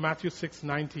 It's from Matthew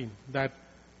 6:19 that,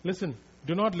 listen,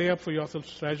 do not lay up for yourselves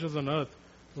treasures on earth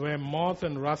where moth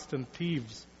and rust and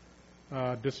thieves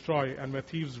destroy and where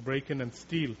thieves break in and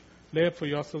steal, lay up for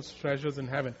yourselves treasures in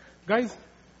heaven. Guys,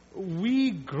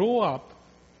 we grow up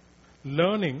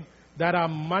learning that our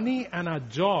money and our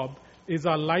job is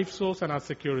our life source and our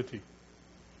security.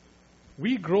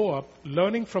 We grow up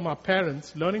learning from our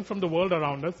parents, learning from the world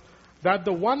around us, that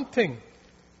the one thing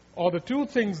or the two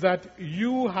things that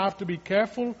you have to be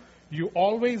careful, you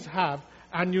always have,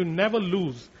 and you never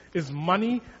lose is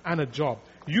money and a job.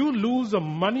 You lose a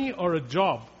money or a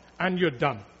job and you're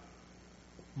done.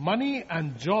 Money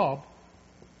and job,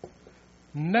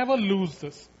 never lose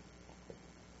this.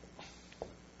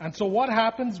 And so what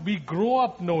happens, we grow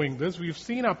up knowing this. We've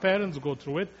seen our parents go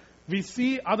through it. We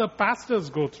see other pastors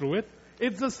go through it.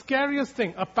 It's the scariest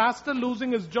thing. A pastor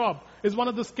losing his job is one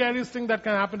of the scariest things that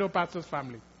can happen to a pastor's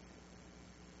family.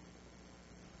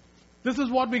 This is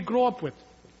what we grow up with.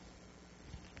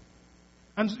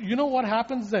 And you know what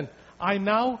happens then? I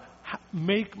now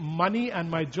make money and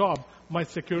my job my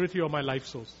security or my life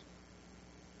source.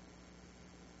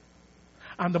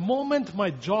 And the moment my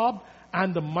job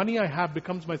and the money I have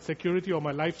becomes my security or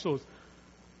my life source,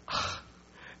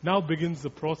 now begins the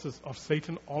process of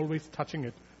Satan always touching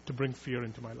it to bring fear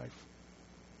into my life.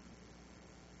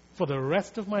 For the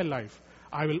rest of my life,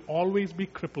 I will always be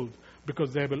crippled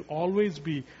because there will always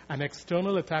be an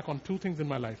external attack on two things in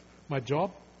my life, my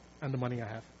job and the money I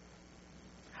have.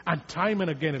 And time and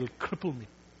again, it'll cripple me.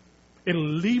 It'll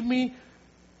leave me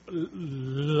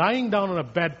lying down on a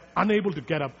bed, unable to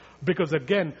get up, because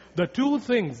again, the two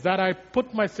things that I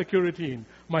put my security in,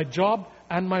 my job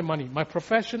and my money, my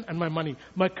profession and my money,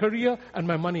 my career and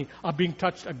my money are being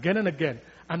touched again and again.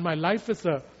 And my life is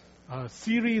a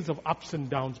series of ups and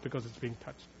downs because it's being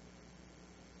touched.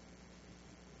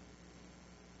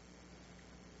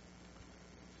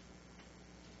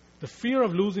 The fear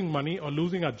of losing money or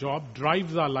losing our job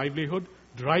drives our livelihood,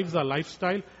 drives our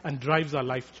lifestyle, and drives our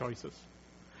life choices.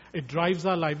 It drives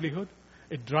our livelihood,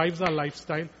 it drives our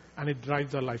lifestyle, and it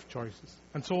drives our life choices.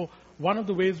 And so one of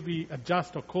the ways we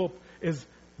adjust or cope is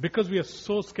because we are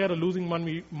so scared of losing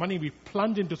money, we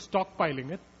plunge into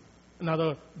stockpiling it.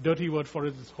 Another dirty word for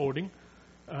it is hoarding.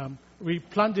 We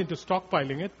plunge into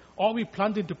stockpiling it, or we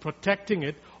plunge into protecting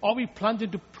it, or we plunge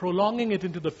into prolonging it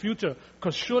into the future,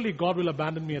 because surely God will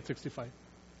abandon me at 65.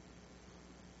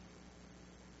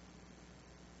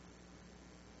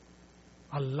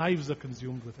 Our lives are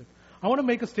consumed with it. I want to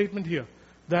make a statement here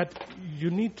that you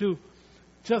need to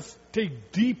just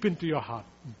take deep into your heart.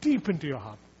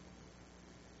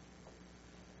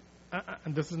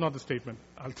 And this is not the statement.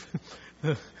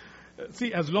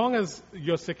 See, as long as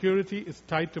your security is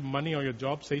tied to money or your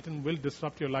job, Satan will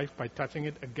disrupt your life by touching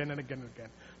it again and again and again.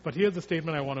 But here's the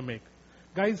statement I want to make.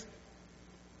 Guys,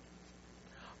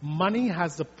 money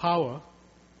has the power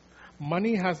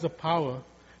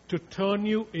to turn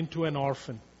you into an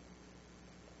orphan.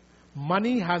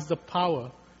 Money has the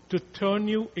power to turn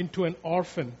you into an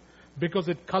orphan because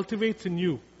it cultivates in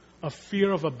you a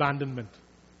fear of abandonment.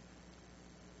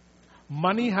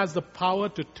 Money has the power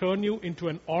to turn you into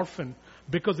an orphan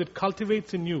because it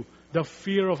cultivates in you the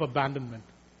fear of abandonment.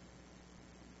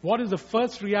 What is the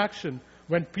first reaction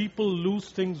when people lose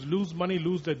things, lose money,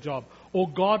 lose their job? Oh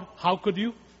God, how could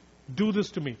you do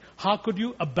this to me? How could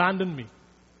you abandon me?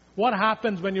 What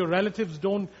happens when your relatives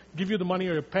don't give you the money,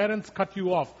 or your parents cut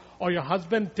you off, or your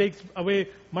husband takes away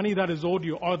money that is owed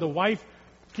you, or the wife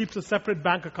keeps a separate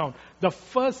bank account? The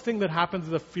first thing that happens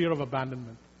is a fear of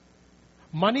abandonment.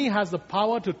 Money has the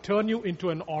power to turn you into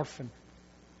an orphan.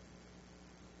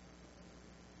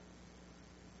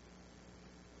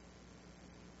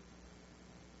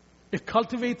 It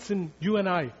cultivates in you and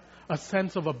I a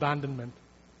sense of abandonment.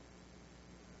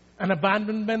 An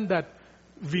abandonment that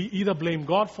we either blame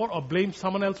God for, or blame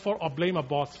someone else for, or blame a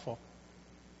boss for.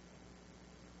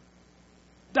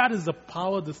 That is the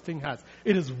power this thing has.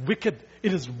 It is wicked.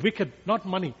 It is wicked. Not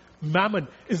money. Mammon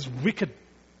is wicked.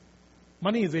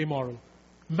 Money is amoral.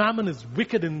 Mammon is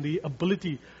wicked in the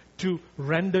ability to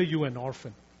render you an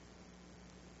orphan.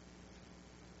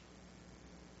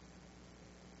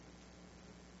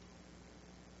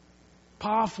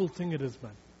 Powerful thing it is,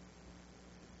 man.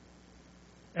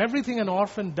 Everything an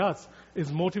orphan does is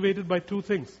motivated by two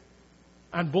things.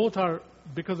 And both are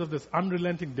because of this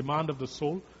unrelenting demand of the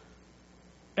soul.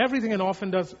 Everything an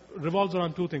orphan does revolves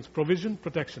around two things: provision,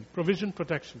 protection. Provision,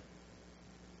 protection.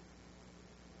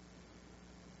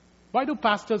 Why do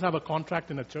pastors have a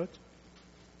contract in a church?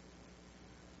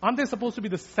 Aren't they supposed to be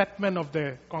the set men of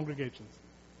their congregations?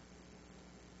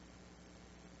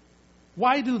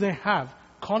 Why do they have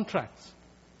contracts?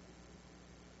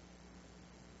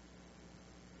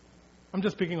 I'm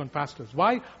just speaking on pastors.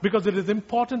 Why? Because it is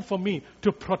important for me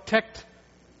to protect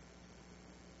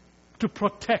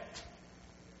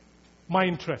my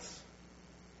interests.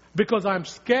 Because I'm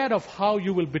scared of how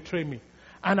you will betray me.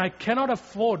 And I cannot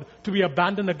afford to be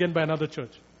abandoned again by another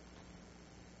church.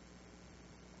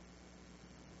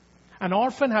 An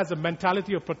orphan has a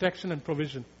mentality of protection and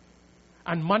provision.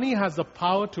 And money has the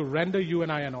power to render you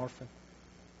and I an orphan.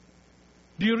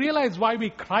 Do you realize why we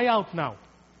cry out now?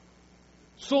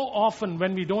 So often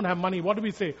when we don't have money, what do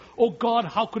we say? Oh God,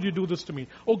 how could you do this to me?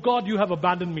 Oh God, you have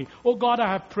abandoned me. Oh God,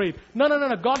 I have prayed. No.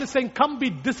 God is saying, come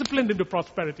be disciplined into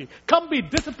prosperity. Come be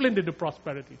disciplined into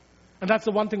prosperity. And that's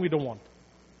the one thing we don't want.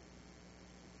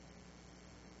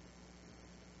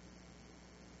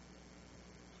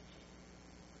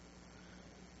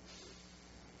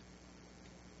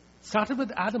 Started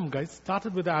with Adam, guys.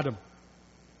 Started with Adam.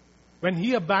 When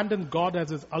he abandoned God as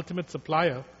his ultimate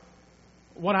supplier,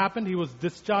 what happened? He was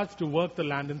discharged to work the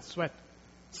land in sweat.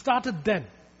 Started then.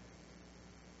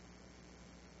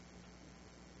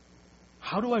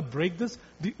 How do I break this?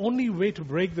 The only way to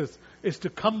break this is to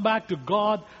come back to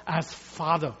God as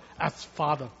Father. As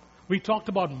Father. We talked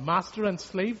about master and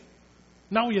slave.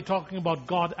 Now we are talking about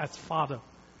God as Father.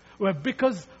 Where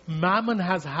because Mammon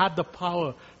has had the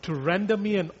power to render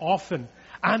me an orphan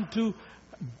and to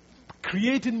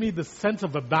create in me the sense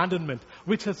of abandonment,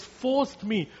 which has forced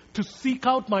me to seek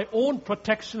out my own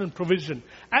protection and provision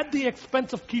at the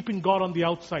expense of keeping God on the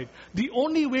outside. The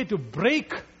only way to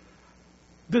break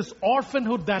this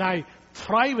orphanhood that I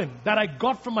thrive in, that I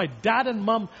got from my dad and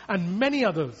mom and many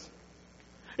others,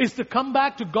 is to come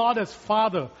back to God as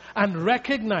Father and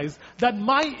recognize that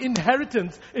my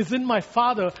inheritance is in my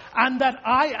Father and that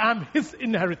I am His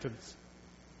inheritance.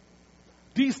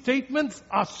 These statements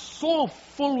are so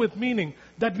full with meaning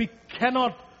that we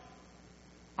cannot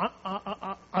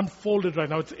unfold it right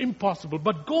now. It's impossible.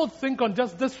 But go think on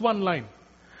just this one line.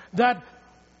 That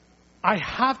I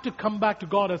have to come back to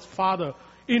God as Father,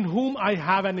 in whom I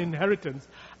have an inheritance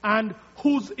and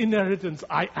whose inheritance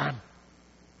I am.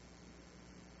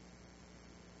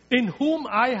 In whom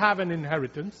I have an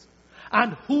inheritance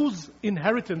and whose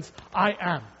inheritance I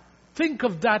am. Think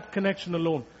of that connection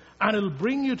alone. And it'll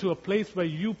bring you to a place where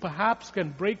you perhaps can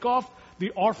break off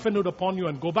the orphanhood upon you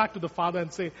and go back to the Father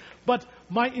and say, but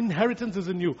my inheritance is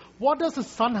in you. What does a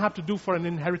son have to do for an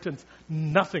inheritance?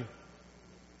 Nothing.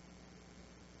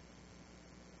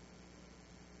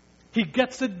 He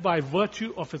gets it by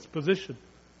virtue of his position,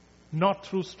 not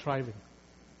through striving.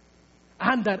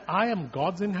 And that I am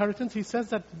God's inheritance, he says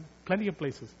that in plenty of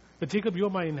places. That Jacob, you're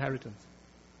my inheritance.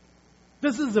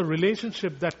 This is a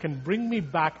relationship that can bring me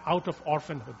back out of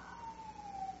orphanhood.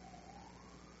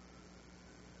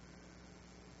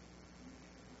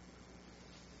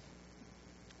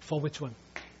 For which one?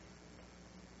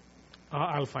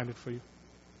 I'll find it for you.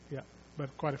 Yeah,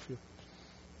 but quite a few.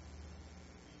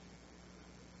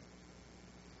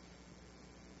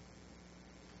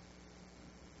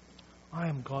 I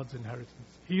am God's inheritance.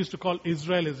 He used to call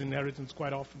Israel his inheritance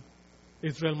quite often.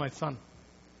 Israel, my son.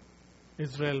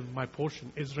 Israel, my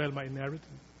portion. Israel, my inheritance.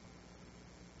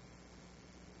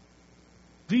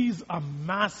 These are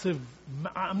massive.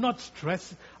 I'm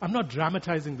not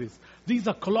dramatizing this. These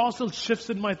are colossal shifts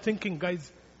in my thinking,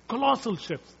 guys. Colossal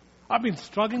shifts. I've been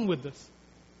struggling with this.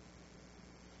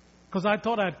 Because I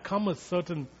thought I had come a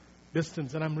certain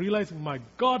distance. And I'm realizing, my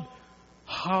God,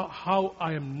 how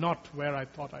I am not where I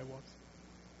thought I was.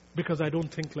 Because I don't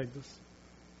think like this.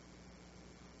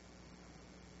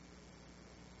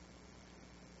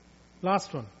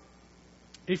 Last one.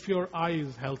 If your eye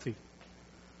is healthy.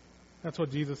 That's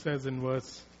what Jesus says in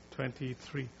verse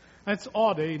 23. And it's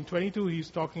odd, eh? In 22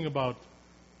 he's talking about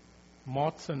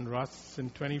moths and rusts. In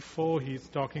 24 he's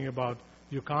talking about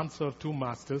you can't serve two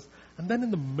masters. And then in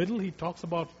the middle he talks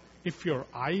about if your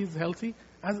eye is healthy.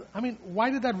 Why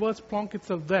did that verse plonk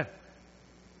itself there?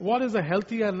 What is a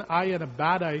healthy eye and a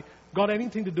bad eye got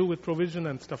anything to do with provision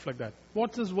and stuff like that?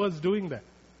 What's this verse doing there?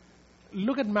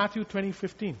 Look at Matthew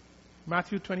 20:15.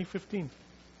 Matthew 20:15.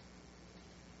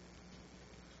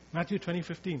 Matthew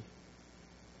 20:15.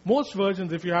 Most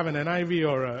versions, if you have an NIV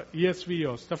or a ESV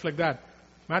or stuff like that,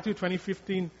 Matthew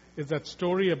 20:15 is that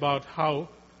story about how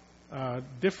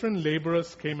different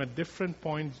laborers came at different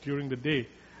points during the day,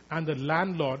 and the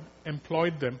landlord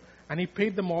employed them, and he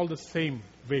paid them all the same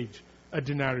wage, a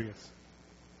denarius.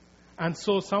 And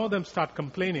so some of them start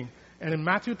complaining, and in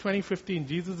Matthew 20:15,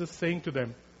 Jesus is saying to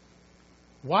them,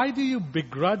 why do you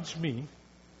begrudge me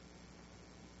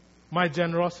my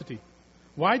generosity?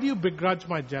 Why do you begrudge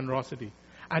my generosity?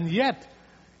 And yet,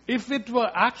 if it were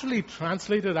actually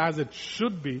translated as it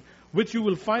should be, which you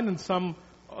will find in some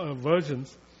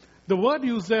versions, the word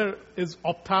used there is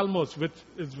ophthalmos, which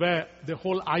is where the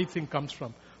whole eye thing comes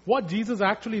from. What Jesus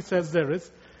actually says there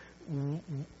is,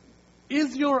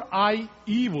 Is your eye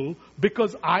evil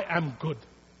because I am good?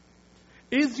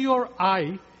 Is your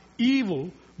eye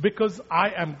evil because I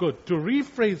am good? To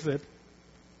rephrase it,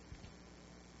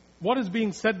 what is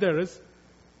being said there is,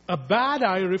 a bad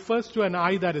eye refers to an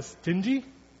eye that is stingy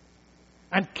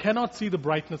and cannot see the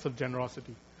brightness of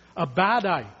generosity. A bad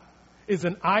eye is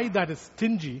an eye that is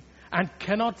stingy and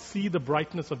cannot see the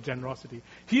brightness of generosity.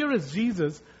 Here is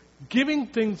Jesus giving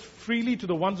things freely to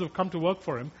the ones who have come to work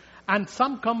for him, and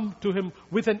some come to him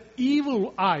with an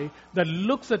evil eye that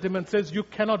looks at him and says, you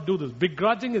cannot do this.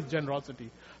 Begrudging his generosity.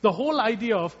 The whole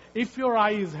idea of if your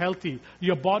eye is healthy,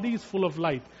 your body is full of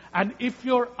light, and if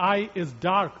your eye is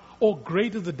dark, oh,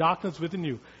 great is the darkness within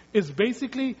you, is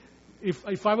basically,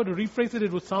 if I were to rephrase it,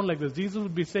 it would sound like this. Jesus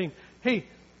would be saying, hey,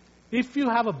 if you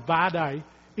have a bad eye,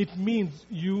 it means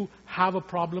you have a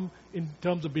problem in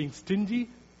terms of being stingy,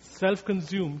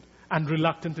 self-consumed, and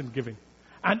reluctant in giving.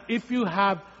 And if you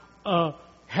have a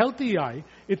healthy eye,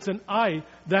 it's an eye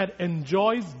that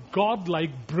enjoys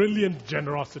God-like, brilliant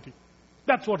generosity.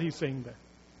 That's what he's saying there.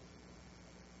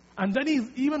 And then he's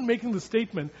even making the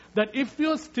statement that if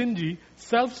you're stingy,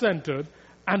 self-centered,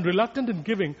 and reluctant in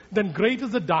giving, then great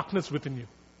is the darkness within you.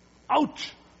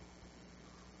 Ouch!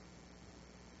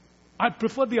 I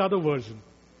prefer the other version.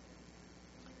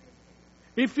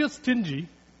 If you're stingy,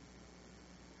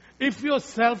 if you're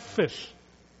selfish,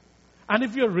 and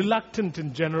if you're reluctant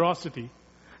in generosity,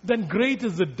 then great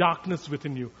is the darkness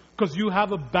within you, because you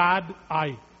have a bad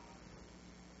eye.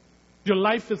 Your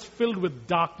life is filled with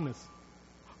darkness.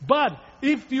 But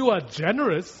if you are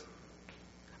generous,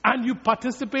 and you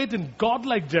participate in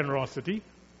God-like generosity,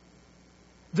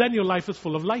 then your life is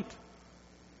full of light.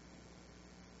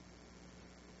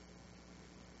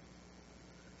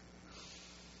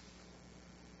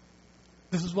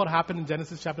 This is what happened in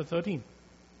Genesis chapter 13.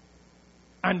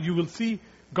 And you will see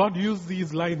God used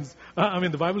these lines.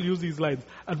 The Bible used these lines.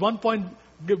 At one point,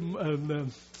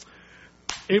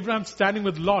 Abraham's standing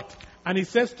with Lot, and he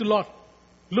says to Lot,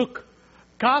 look,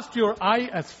 cast your eye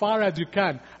as far as you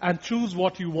can and choose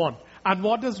what you want. And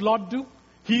what does Lot do?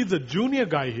 He's a junior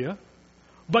guy here,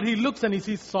 but he looks and he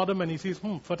sees Sodom and he sees,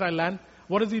 fertile land.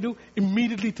 What does he do?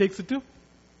 Immediately takes it to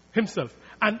himself.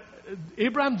 And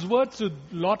Abraham's words to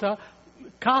Lot are,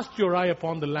 cast your eye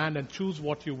upon the land and choose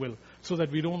what you will, so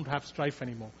that we don't have strife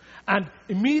anymore. And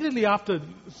immediately after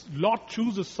Lot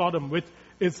chooses Sodom, which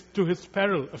is to his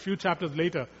peril, a few chapters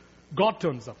later, God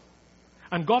turns up.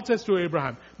 And God says to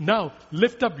Abraham, now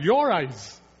lift up your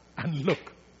eyes and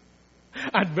look.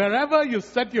 And wherever you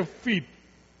set your feet,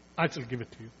 I shall give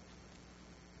it to you.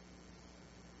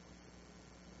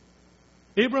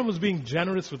 Abraham was being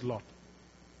generous with Lot.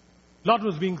 Lot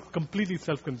was being completely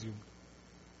self-consumed.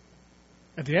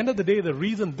 At the end of the day, the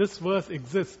reason this verse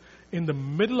exists in the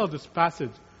middle of this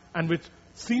passage, and which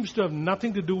seems to have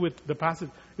nothing to do with the passage,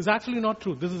 is actually not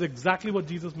true. This is exactly what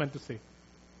Jesus meant to say.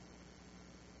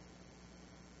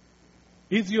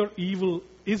 Is your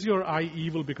eye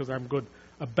evil because I'm good?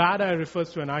 A bad eye refers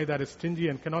to an eye that is stingy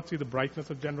and cannot see the brightness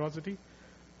of generosity.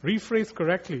 Rephrased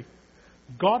correctly,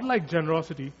 God-like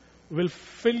generosity will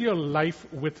fill your life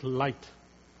with light.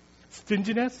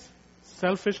 Stinginess,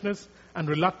 selfishness, and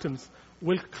reluctance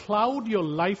will cloud your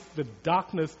life with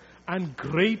darkness, and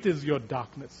great is your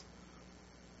darkness.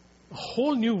 A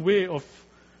whole new way of...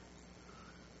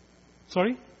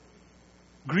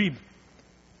 Greed.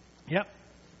 Yeah.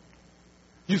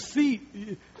 You see,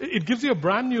 it gives you a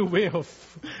brand new way of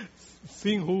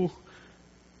seeing who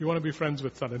you want to be friends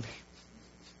with suddenly.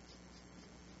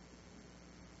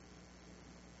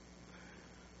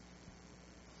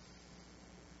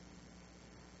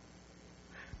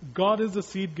 God is the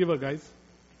seed giver, guys.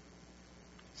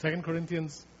 2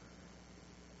 Corinthians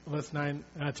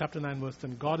chapter 9, verse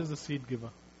 10. God is the seed giver.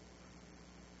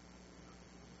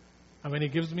 And when He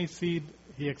gives me seed,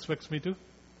 He expects me to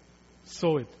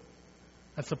sow it.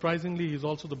 And surprisingly, He's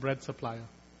also the bread supplier.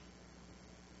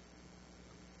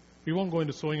 We won't go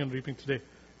into sowing and reaping today,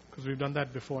 because we've done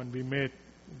that before, and we may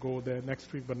go there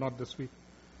next week, but not this week.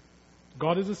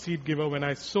 God is a seed giver. When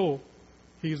I sow,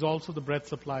 He is also the bread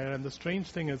supplier. And the strange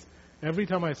thing is, every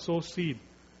time I sow seed,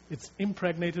 it's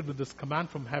impregnated with this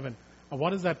command from heaven. And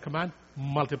what is that command?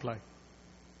 Multiply.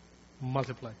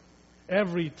 Multiply.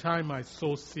 Every time I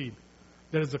sow seed,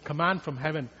 there is a command from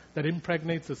heaven that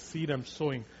impregnates the seed I'm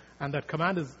sowing. And that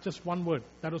command is just one word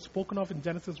that was spoken of in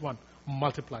Genesis 1.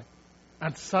 Multiply.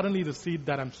 And suddenly the seed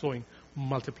that I'm sowing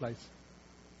multiplies.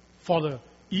 For the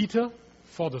eater,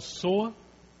 for the sower,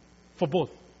 for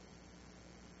both.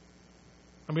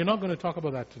 And we're not going to talk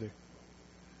about that today.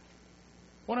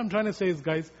 What I'm trying to say is,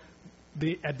 guys,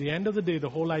 at the end of the day, the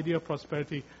whole idea of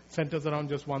prosperity centers around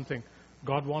just one thing.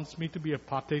 God wants me to be a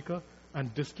partaker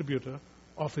and distributor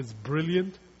of His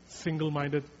brilliant,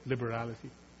 single-minded liberality.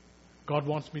 God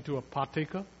wants me to be a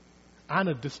partaker and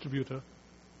a distributor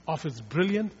of His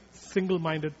brilliant,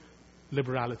 single-minded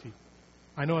liberality.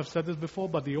 I know I've said this before,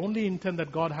 but the only intent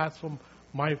that God has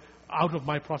out of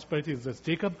my prosperity is this: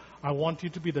 Jacob, I want you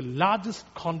to be the largest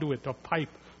conduit or pipe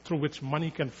through which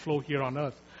money can flow here on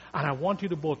earth. And I want you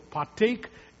to both partake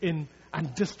in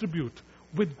and distribute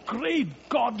with great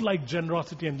God-like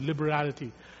generosity and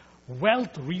liberality,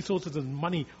 wealth, resources, and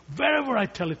money wherever I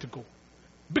tell it to go.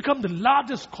 Become the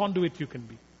largest conduit you can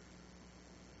be.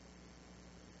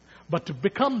 But to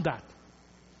become that,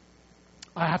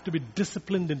 I have to be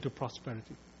disciplined into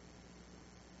prosperity.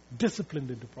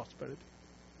 Disciplined into prosperity.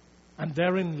 And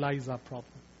therein lies our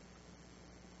problem.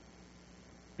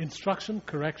 Instruction,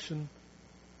 correction,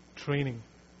 training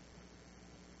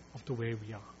of the way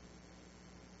we are.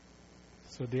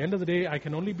 So at the end of the day, I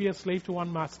can only be a slave to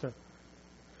one master.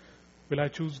 Will I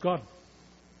choose God?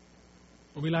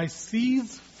 Or will I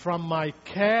cease from my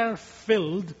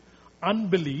care-filled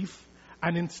unbelief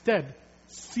and instead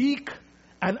seek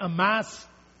and amass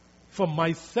for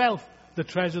myself the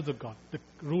treasures of God, the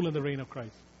rule and the reign of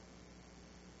Christ?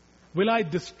 Will I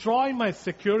destroy my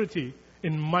security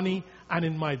in money and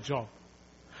in my job?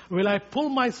 Will I pull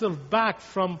myself back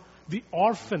from the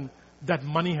orphan that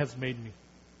money has made me?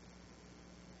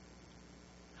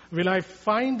 Will I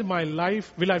fill my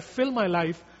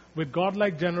life with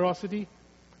God-like generosity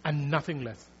and nothing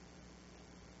less?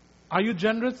 Are you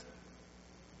generous?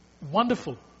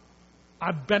 Wonderful.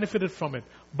 I've benefited from it.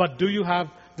 But do you have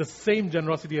the same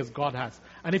generosity as God has?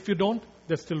 And if you don't,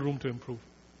 there's still room to improve.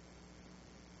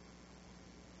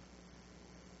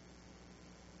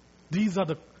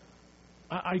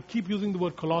 I keep using the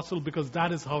word colossal because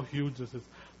that is how huge this is.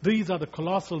 These are the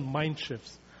colossal mind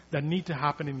shifts that need to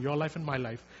happen in your life and my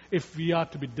life if we are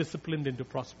to be disciplined into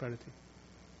prosperity.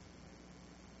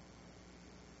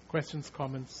 Questions,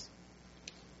 comments,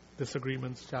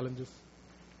 disagreements, challenges?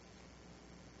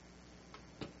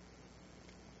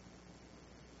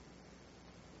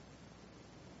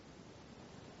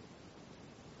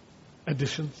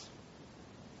 Additions?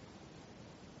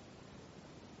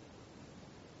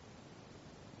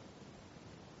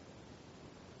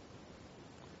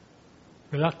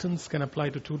 Reluctance can apply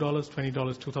to $2, $20,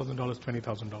 $2,000,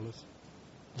 $20,000.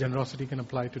 Generosity can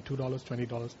apply to $2, $20,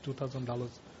 $2,000,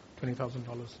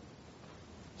 $20,000.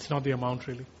 It's not the amount,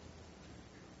 really.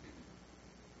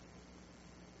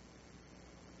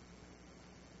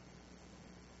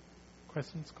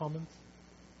 Questions, comments?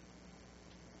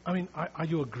 I mean, are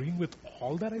you agreeing with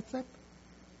all that I said?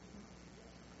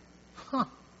 Huh.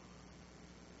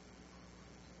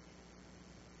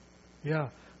 Yeah.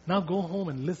 Now go home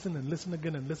and listen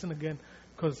again and listen again,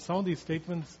 because some of these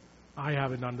statements I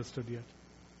haven't understood yet.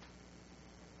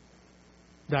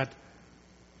 That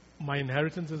my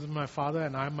inheritance is my father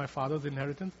and I am my father's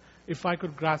inheritance. If I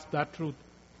could grasp that truth,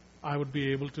 I would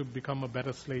be able to become a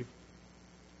better slave.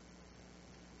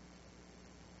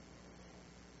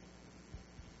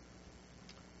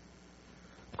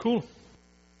 Cool.